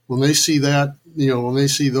 when they see that, when they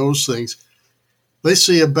see those things, they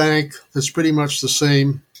see a bank that's pretty much the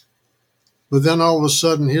same. But then all of a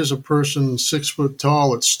sudden, here's a person 6 foot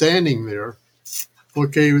tall that's standing there.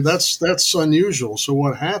 Okay, that's unusual. So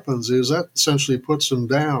what happens is that essentially puts them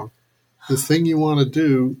down. The thing you want to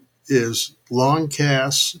do is long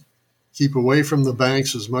casts, keep away from the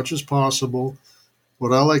banks as much as possible.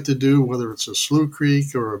 What I like to do, whether it's a Slough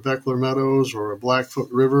Creek or a Beckler Meadows or a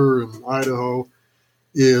Blackfoot River in Idaho,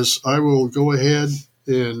 is I will go ahead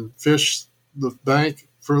and fish the bank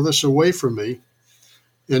furthest away from me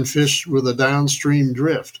and fish with a downstream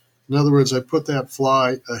drift. In other words, I put that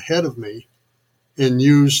fly ahead of me and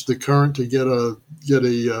use the current to get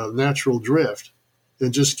a natural drift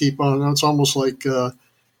and just keep on. It's almost like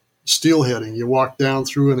steelheading. You walk down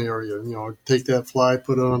through an area, take that fly,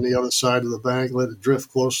 put it on the other side of the bank, let it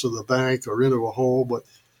drift close to the bank or into a hole, but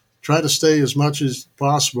try to stay as much as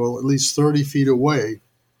possible, at least 30 feet away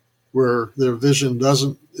where their vision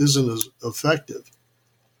isn't as effective.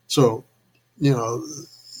 So,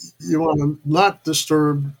 you want to not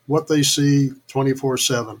disturb what they see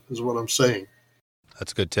 24/7 is what I'm saying.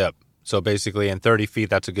 That's a good tip. So basically in 30 feet,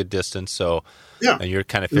 that's a good distance. So Yeah, and you're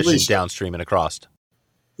kind of at fishing least. downstream and across.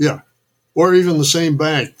 Yeah. Or even the same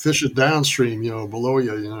bank, fish it downstream, below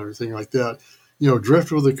you, everything like that.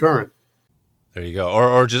 Drift with the current. There you go.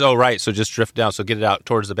 Or just, oh, right. So just drift down. So get it out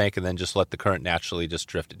towards the bank and then just let the current naturally just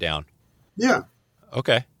drift it down. Yeah.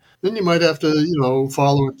 Okay. Then you might have to,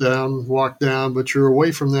 follow it down, walk down, but you're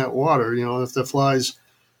away from that water. If the fly's,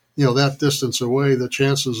 that distance away, the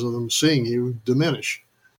chances of them seeing you diminish.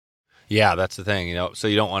 Yeah, that's the thing, so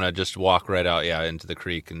you don't want to just walk right out, into the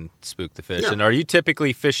creek and spook the fish. Yeah. And are you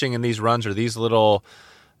typically fishing in these runs, or these little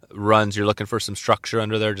runs, you're looking for some structure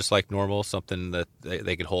under there, just like normal, something that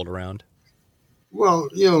they could hold around? Well,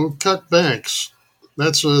 cut banks.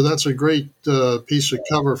 That's a great piece of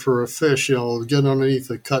cover for a fish. Get underneath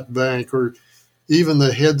a cut bank, or even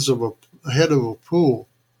the head of a pool,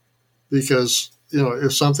 because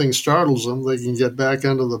if something startles them, they can get back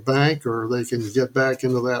under the bank, or they can get back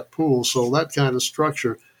into that pool. So that kind of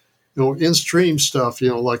structure, in stream stuff,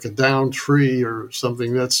 like a downed tree or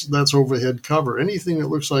something, that's overhead cover. Anything that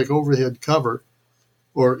looks like overhead cover,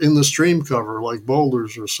 or in the stream cover, like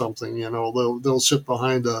boulders or something, they'll sit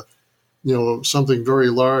behind something very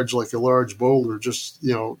large, like a large boulder. Just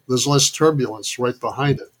there's less turbulence right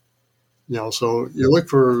behind it. So you look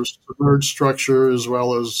for submerged structure as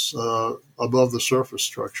well as above the surface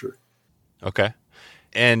structure. Okay.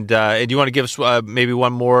 And do you want to give us maybe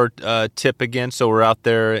one more tip again? So we're out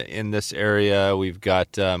there in this area. We've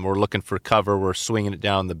got we're looking for cover. We're swinging it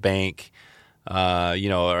down the bank.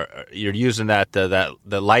 You're using that the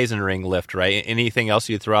Lysen ring lift, right? Anything else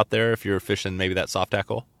you throw out there if you're fishing maybe that soft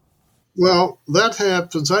tackle? Well, that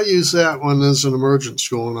happens. I use that when there's an emergence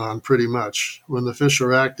going on, pretty much. When the fish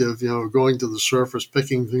are active, going to the surface,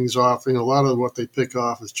 picking things off. A lot of what they pick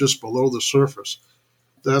off is just below the surface.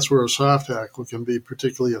 That's where a soft tackle can be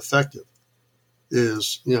particularly effective,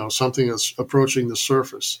 is, something that's approaching the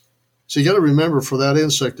surface. So you got to remember, for that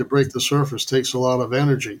insect to break the surface takes a lot of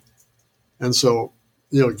energy. And so,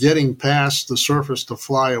 getting past the surface to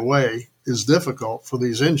fly away is difficult for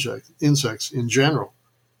these insects in general.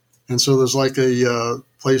 And so there's like a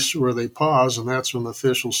place where they pause, and that's when the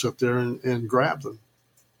fish will sit there and grab them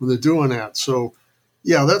when they're doing that. So,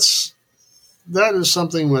 yeah, that is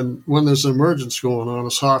something when there's an emergence going on,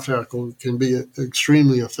 a soft tackle can be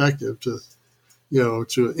extremely effective to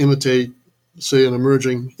imitate, say, an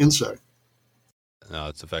emerging insect. No,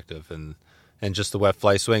 it's effective, and just the wet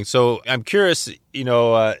fly swing. So I'm curious,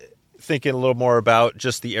 thinking a little more about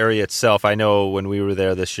just the area itself. I know when we were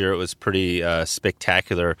there this year, it was pretty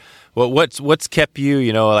spectacular. What's kept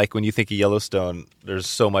you, like when you think of Yellowstone, there's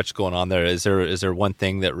so much going on there. Is there one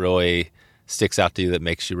thing that really sticks out to you that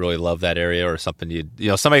makes you really love that area, or something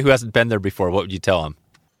somebody who hasn't been there before, what would you tell them?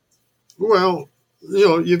 Well,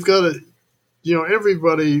 you've got to,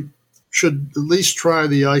 everybody should at least try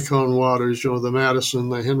the Icon waters, the Madison,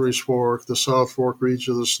 the Henry's Fork, the South Fork reach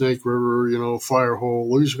of the Snake River,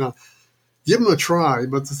 Firehole. Give them a try.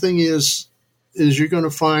 But the thing is you're going to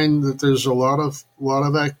find that there's a lot of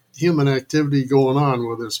human activity going on,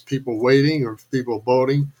 whether it's people wading or people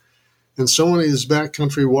boating. And so many of these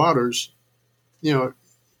backcountry waters,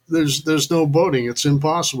 there's no boating. It's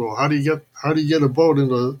impossible. How do you get a boat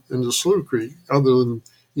into Slough Creek? Other than,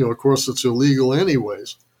 of course, it's illegal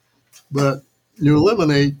anyways. But you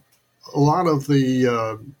eliminate a lot of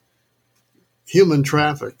the human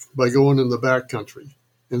traffic by going in the backcountry.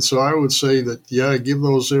 And so I would say that, give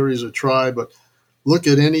those areas a try, but look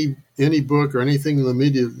at any book or anything in the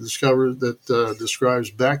media that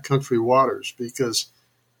describes backcountry waters, because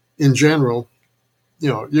in general,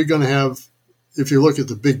 you're going to have, if you look at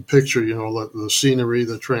the big picture, the scenery,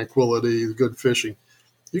 the tranquility, the good fishing,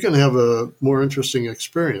 you're going to have a more interesting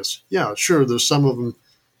experience. Yeah, sure, there's some of them,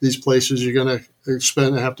 these places you're going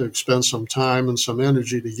to have to expend some time and some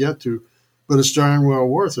energy to get to, but it's darn well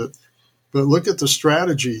worth it. But look at the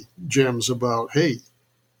strategy gems about, hey,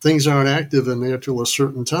 things aren't active in there till a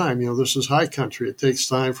certain time. This is high country. It takes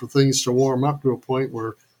time for things to warm up to a point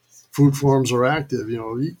where food forms are active.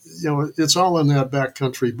 It's all in that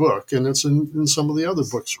backcountry book, and it's in some of the other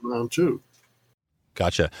books around too.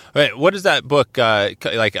 Gotcha. All right, what is that book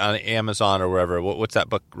like on Amazon or wherever? What's that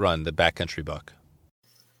book run? The backcountry book.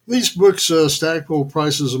 These books, Stackpole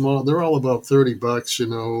prices them all. They're all about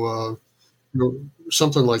 $30,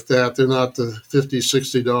 something like that. They're not the $50,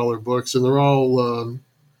 $60 books, and they're all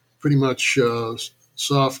pretty much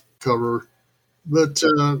soft cover. But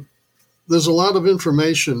there's a lot of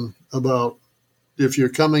information about, if you're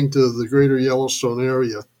coming to the greater Yellowstone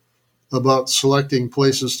area, about selecting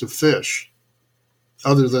places to fish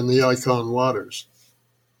other than the Icon waters.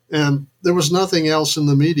 And there was nothing else in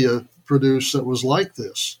the media produced that was like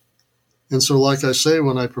this. And so, like I say,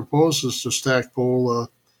 when I proposed this to Stackpole,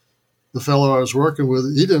 the fellow I was working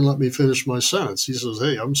with, he didn't let me finish my sentence. He says,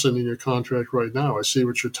 "Hey, I'm sending you a contract right now. I see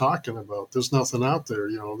what you're talking about. There's nothing out there.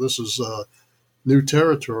 This is new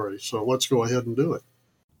territory. So let's go ahead and do it."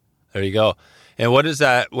 There you go. And what is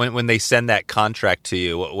that when they send that contract to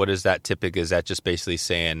you? What is that typically? Is that just basically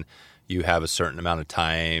saying you have a certain amount of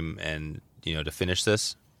time and to finish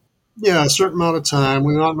this? Yeah, a certain amount of time.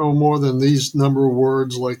 We not know more than these number of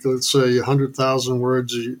words. Like, let's say 100,000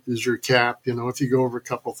 words is your cap. If you go over a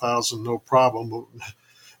couple thousand, no problem. But,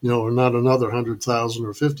 not another 100,000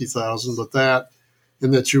 or 50,000, but that,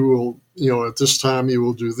 and that you will, at this time you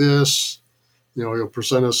will do this. You'll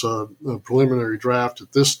present us a preliminary draft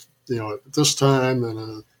at this time, and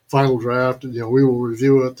a final draft. We will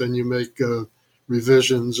review it. Then you make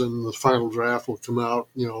revisions, and the final draft will come out.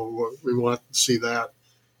 We want to see that.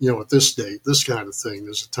 At this date, this kind of thing.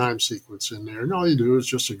 There's a time sequence in there. And all you do is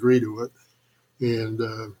just agree to it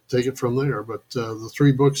and take it from there. But the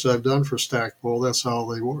 3 books I've done for Stackpole, that's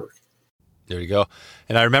how they work. There you go.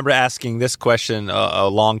 And I remember asking this question a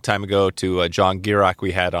long time ago to John Gierach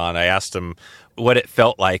we had on. I asked him what it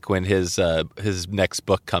felt like when his next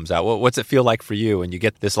book comes out. What's it feel like for you when you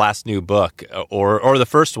get this last new book or the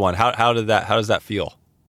first one? How does that feel?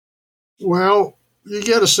 Well, you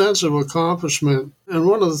get a sense of accomplishment. And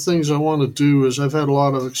one of the things I want to do is I've had a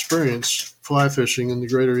lot of experience fly fishing in the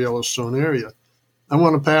greater Yellowstone area. I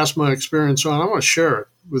want to pass my experience on. I want to share it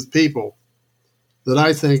with people that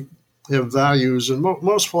I think have values. And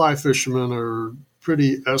most fly fishermen are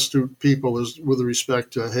pretty astute people with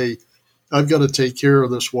respect to, hey, I've got to take care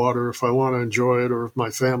of this water if I want to enjoy it or if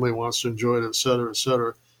my family wants to enjoy it, et cetera, et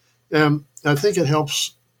cetera. And I think it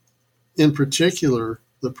helps, in particular,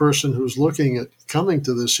 the person who's looking at coming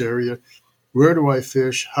to this area. Where do I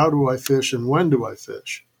fish? How do I fish? And when do I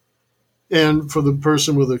fish? And for the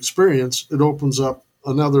person with experience, it opens up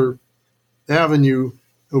another avenue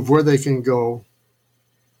of where they can go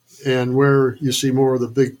and where you see more of the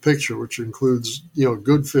big picture, which includes,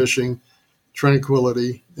 good fishing,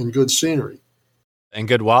 tranquility, and good scenery. And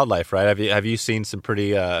good wildlife, right? Have you seen some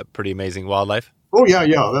pretty amazing wildlife? Oh, yeah.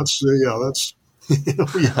 That's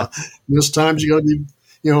yeah. There's times you got to be,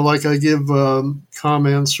 like I give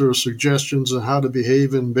comments or suggestions on how to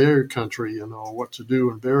behave in bear country, what to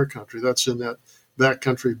do in bear country. That's in that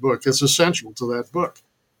backcountry book. It's essential to that book.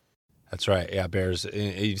 That's right. Yeah, bears.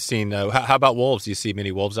 You've seen, how about wolves? Do you see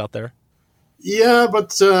many wolves out there? Yeah,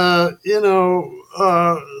 but, they're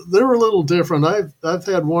a little different. I've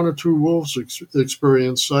had 1 or 2 wolves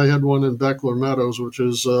experience. I had one in Beckler Meadows, which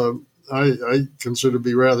is, I consider to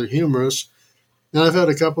be rather humorous. And I've had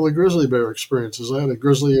a couple of grizzly bear experiences. I had a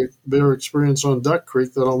grizzly bear experience on Duck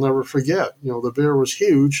Creek that I'll never forget. The bear was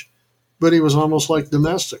huge, but he was almost like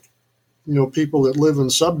domestic. People that live in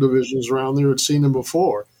subdivisions around there had seen him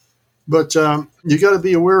before. But you got to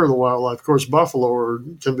be aware of the wildlife. Of course, buffalo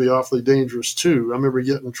can be awfully dangerous, too. I remember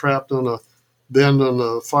getting trapped on a bend on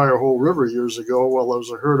the Firehole River years ago while there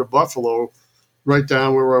was a herd of buffalo right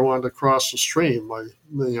down where I wanted to cross the stream.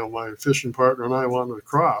 My fishing partner and I wanted to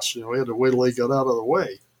cross. We had to wait till they got out of the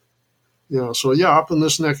way. So yeah, up in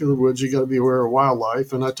this neck of the woods, you got to be aware of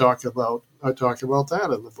wildlife, and I talk about that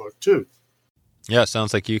in the book too. Yeah, it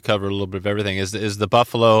sounds like you cover a little bit of everything. Is the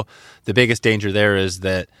buffalo the biggest danger there? Is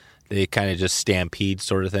that they kind of just stampede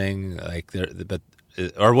sort of thing?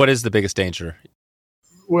 Or what is the biggest danger?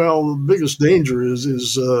 Well, the biggest danger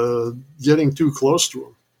is getting too close to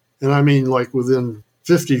them. And I mean, like within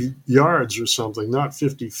 50 yards or something, not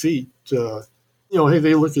 50 feet. Hey,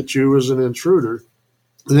 they look at you as an intruder.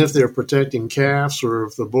 And if they're protecting calves or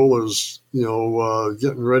if the bull is,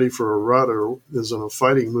 getting ready for a rut or is in a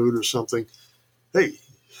fighting mood or something, hey,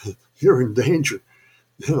 you're in danger.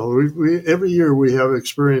 Every year we have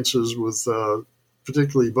experiences with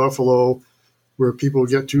particularly buffalo where people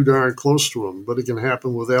get too darn close to them. But it can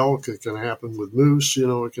happen with elk. It can happen with moose.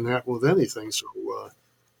 It can happen with anything. So,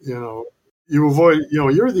 you avoid,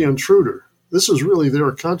 you're the intruder. This is really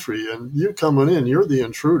their country, and you coming in, you're the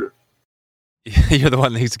intruder. You're the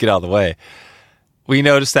one that needs to get out of the way. We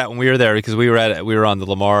noticed that when we were there because we were on the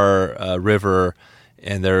Lamar River,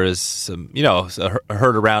 and there is some, a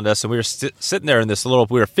herd around us, and we were sitting there in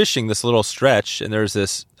we were fishing this little stretch, and there's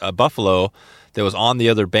this buffalo that was on the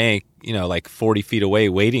other bank, like 40 feet away,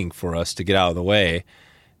 waiting for us to get out of the way,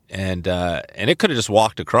 and it could have just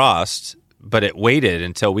walked across. But it waited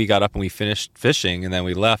until we got up and we finished fishing, and then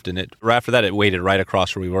we left. And after that, it waited right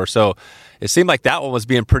across where we were. So it seemed like that one was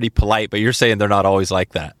being pretty polite, but you're saying they're not always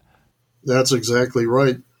like that. That's exactly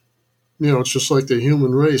right. It's just like the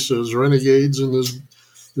human race. There's renegades and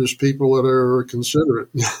there's people that are considerate.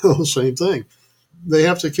 Same thing. they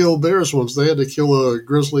have to kill bears once. They had to kill a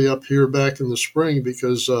grizzly up here back in the spring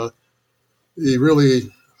because he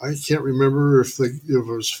really, I can't remember if it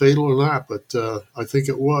was fatal or not, but I think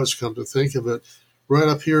it was, come to think of it, right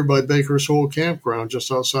up here by Baker's Hole Campground,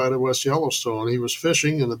 just outside of West Yellowstone. He was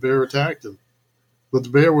fishing and the bear attacked him. But the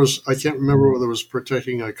bear was, I can't remember whether it was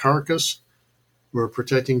protecting a carcass or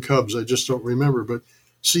protecting cubs. I just don't remember. But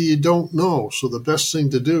see, you don't know. So the best thing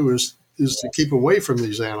to do is to keep away from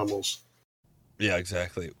these animals. Yeah,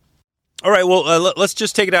 exactly. All right, well, let's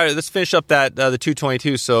just take it out. Let's finish up that the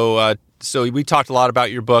 222. So we talked a lot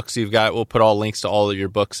about your books. We'll put all links to all of your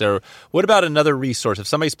books there. What about another resource? If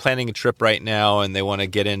somebody's planning a trip right now and they want to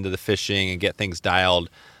get into the fishing and get things dialed,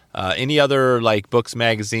 any other like books,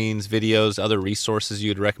 magazines, videos, other resources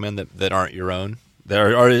you'd recommend that aren't your own?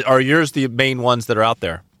 Are yours the main ones that are out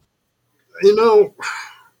there? You know,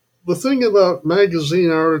 the thing about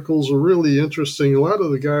magazine articles are really interesting. A lot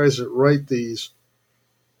of the guys that write these,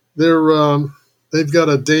 they've got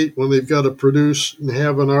a date when they've got to produce and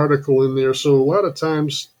have an article in there. So a lot of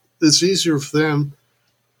times it's easier for them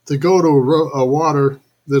to go to a water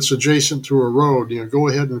that's adjacent to a road. Go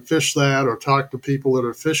ahead and fish that or talk to people that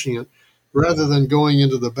are fishing it rather than going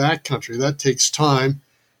into the backcountry. That takes time.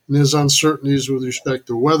 And there's uncertainties with respect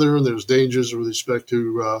to weather, and there's dangers with respect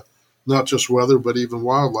to not just weather, but even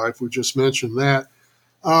wildlife. We just mentioned that.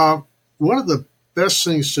 One of the best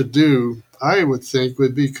things to do, I would think,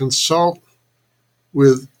 would be consult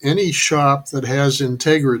with any shop that has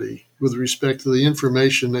integrity with respect to the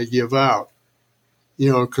information they give out.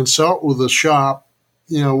 Consult with the shop.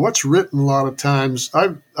 What's written a lot of times.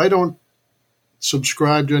 I don't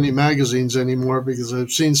subscribe to any magazines anymore because I've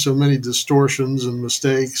seen so many distortions and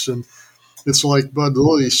mistakes. And it's like Bud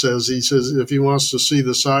Lilly says. He says if he wants to see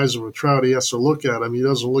the size of a trout, he has to look at him. He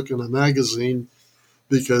doesn't look in a magazine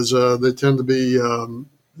because they tend to be,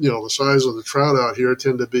 the size of the trout out here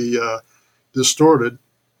tend to be distorted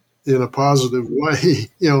in a positive way.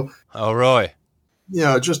 Oh, Roy.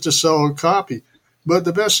 Yeah, just to sell a copy. But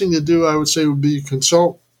the best thing to do, I would say, would be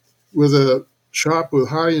consult with a shop with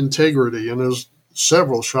high integrity. And there's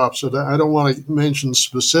several shops that I don't want to mention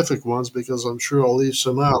specific ones because I'm sure I'll leave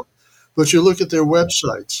some out. But you look at their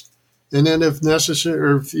websites. And then if necessary,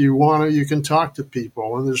 or if you want to, you can talk to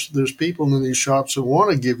people. And there's people in these shops that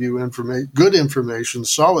want to give you good information,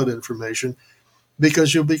 solid information,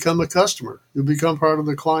 because you'll become a customer. You'll become part of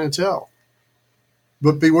the clientele.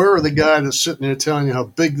 But beware of the guy that's sitting there telling you how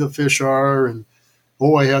big the fish are and,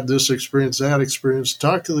 oh, I had this experience, that experience.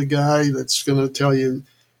 Talk to the guy that's going to tell you,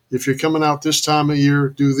 if you're coming out this time of year,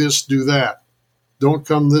 do this, do that. Don't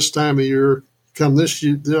come this time of year. Come this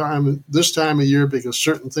time of year because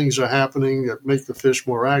certain things are happening that make the fish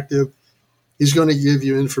more active. He's going to give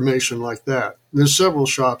you information like that. There's several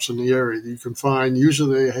shops in the area that you can find.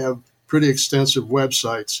 Usually they have pretty extensive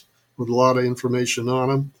websites with a lot of information on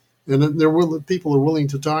them. And people are willing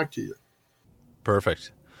to talk to you.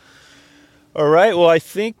 Perfect. All right. Well, I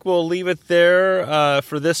think we'll leave it there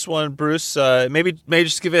for this one, Bruce. Maybe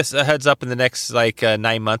just give us a heads up in the next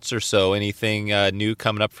 9 months or so. Anything new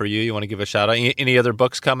coming up for you? You want to give a shout out? Any other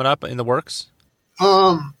books coming up in the works?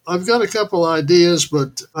 I've got a couple ideas,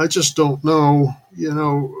 but I just don't know.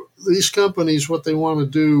 These companies, what they want to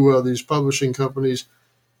do, these publishing companies,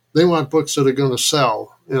 they want books that are going to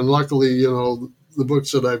sell. And luckily, the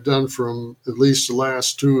books that I've done from at least the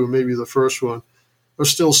last two and maybe the first one are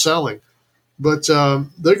still selling. But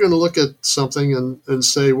they're going to look at something and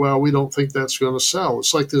say, well, we don't think that's going to sell.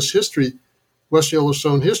 It's like this West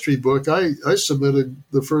Yellowstone history book. I submitted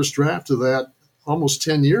the first draft of that almost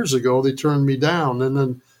 10 years ago. They turned me down.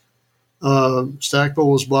 And then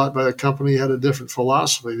Stackpole was bought by a company that had a different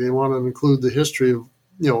philosophy. They want to include the history of,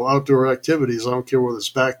 outdoor activities. I don't care whether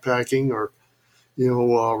it's backpacking or,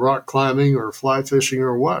 rock climbing or fly fishing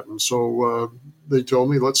or what. And so they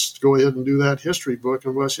told me, let's go ahead and do that history book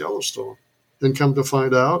in West Yellowstone. And come to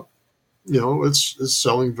find out, it's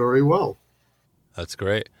selling very well. That's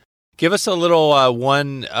great. Give us a little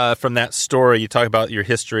one from that story. You talk about your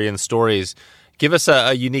history and stories. Give us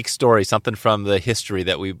a unique story, something from the history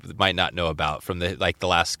that we might not know about from the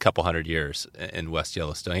last couple hundred years in West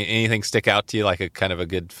Yellowstone. Anything stick out to you, like a kind of a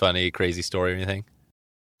good, funny, crazy story or anything?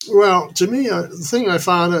 Well, to me, the thing I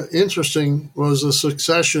found interesting was the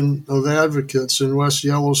succession of advocates in West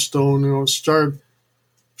Yellowstone.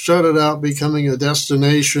 Started out becoming a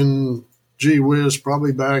destination, gee whiz,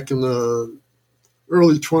 probably back in the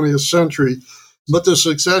early 20th century. But the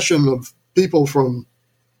succession of people from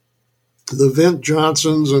the Vint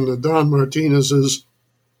Johnsons and the Don Martinezes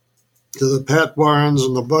to the Pat Barnes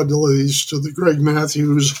and the Bud Lillys to the Greg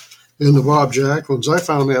Matthews and the Bob Jacklins, I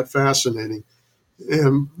found that fascinating.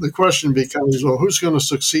 And the question becomes, well, who's going to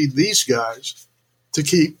succeed these guys to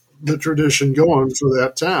keep the tradition going for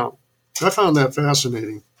that town? I found that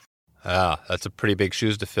fascinating. Ah, that's a pretty big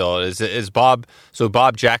shoes to fill. Is Bob? So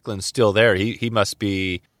Bob Jacklin's still there. He must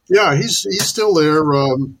be. Yeah, he's still there.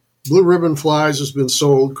 Blue Ribbon Flies has been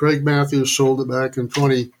sold. Craig Matthews sold it back in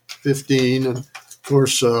 2015, and of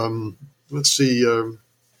course, let's see,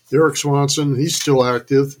 Eric Swanson. He's still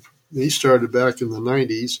active. He started back in the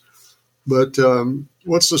 90s. But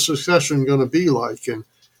what's the succession going to be like? And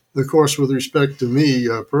of course, with respect to me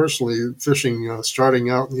personally, fishing, starting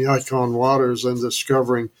out in the Icon waters and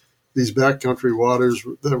discovering these backcountry waters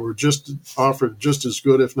that were just offered just as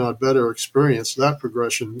good, if not better, experience. That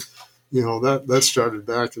progression, that started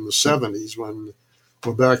back in the 70s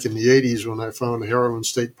back in the 80s when I found Heroin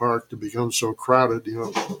State Park to become so crowded,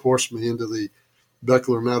 forced me into the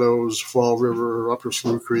Beckler Meadows, Fall River, Upper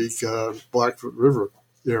Slough Creek, Blackfoot River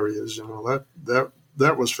areas.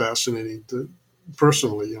 That was fascinating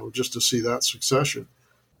personally, just to see that succession.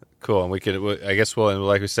 Cool, and we could, I guess,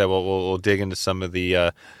 like we said, we'll dig into some of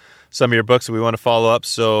your books that we want to follow up.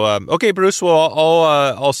 So, okay, Bruce, well,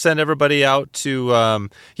 I'll send everybody out to,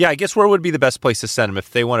 I guess where would be the best place to send them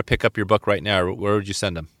if they want to pick up your book right now? Where would you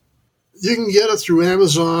send them? You can get it through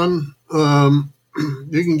Amazon.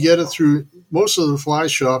 You can get it through most of the fly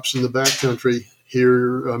shops in the backcountry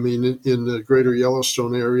here. I mean, in the greater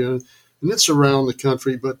Yellowstone area, and it's around the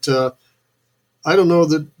country. But I don't know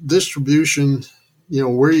the distribution,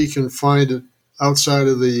 where you can find it outside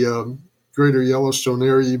of the greater Yellowstone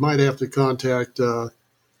area. You might have to contact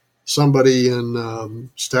somebody in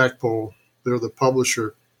Stackpole. They're the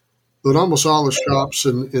publisher. But almost all the shops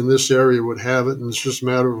in this area would have it, and it's just a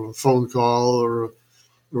matter of a phone call or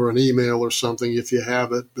an email or something if you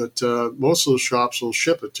have it. But most of the shops will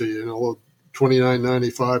ship it to you,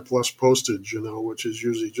 $29.95 plus postage, which is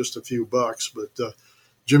usually just a few bucks. But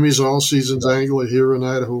Jimmy's All Seasons Angler here in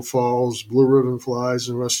Idaho Falls, Blue Ribbon Flies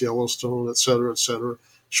in West Yellowstone, et cetera, et cetera.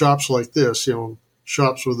 Shops like this,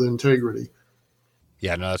 shops with integrity.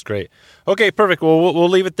 Yeah, no, that's great. Okay, perfect. Well, we'll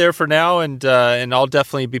leave it there for now, and I'll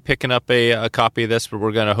definitely be picking up a copy of this, but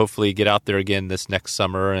we're going to hopefully get out there again this next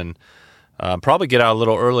summer and probably get out a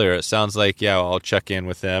little earlier. It sounds like, I'll check in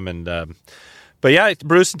with them. And but yeah,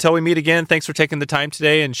 Bruce, until we meet again, thanks for taking the time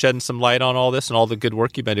today and shedding some light on all this and all the good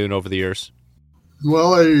work you've been doing over the years.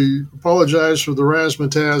 Well, I apologize for the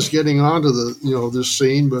razzmatazz getting onto this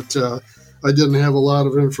scene, but I didn't have a lot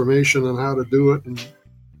of information on how to do it. And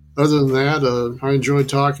other than that, I enjoyed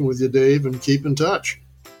talking with you, Dave, and keep in touch.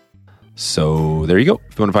 So there you go.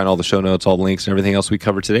 If you want to find all the show notes, all the links, and everything else we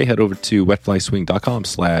covered today, head over to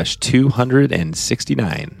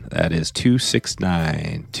wetflyswing.com/269. That is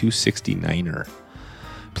 269, 269er.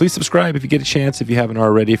 Please subscribe if you get a chance, if you haven't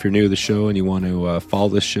already. If you're new to the show and you want to follow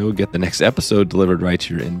this show, get the next episode delivered right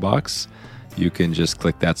to your inbox, you can just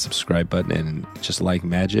click that subscribe button, and just like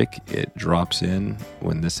magic, it drops in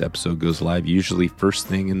when this episode goes live, usually first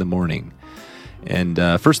thing in the morning. And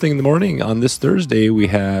first thing in the morning on this Thursday, we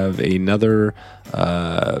have another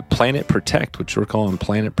Planet Protect, which we're calling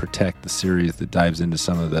Planet Protect, the series that dives into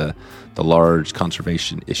some of the large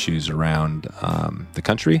conservation issues around the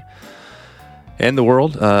country and the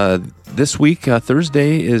world. This week,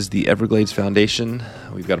 Thursday, is the Everglades Foundation.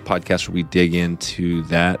 We've got a podcast where we dig into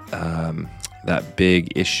that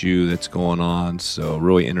big issue that's going on. So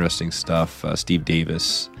really interesting stuff. Steve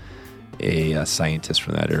Davis, a scientist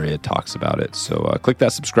from that area, talks about it. So click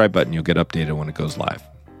that subscribe button. You'll get updated when it goes live.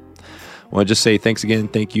 I want to just say thanks again.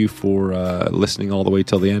 Thank you for listening all the way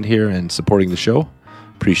till the end here and supporting the show.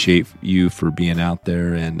 Appreciate you for being out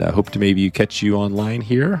there, and hope to maybe catch you online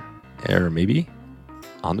here or maybe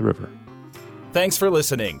on the river. Thanks for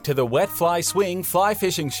listening to the Wet Fly Swing Fly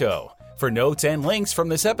Fishing Show. For notes and links from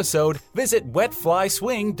this episode, visit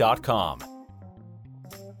wetflyswing.com.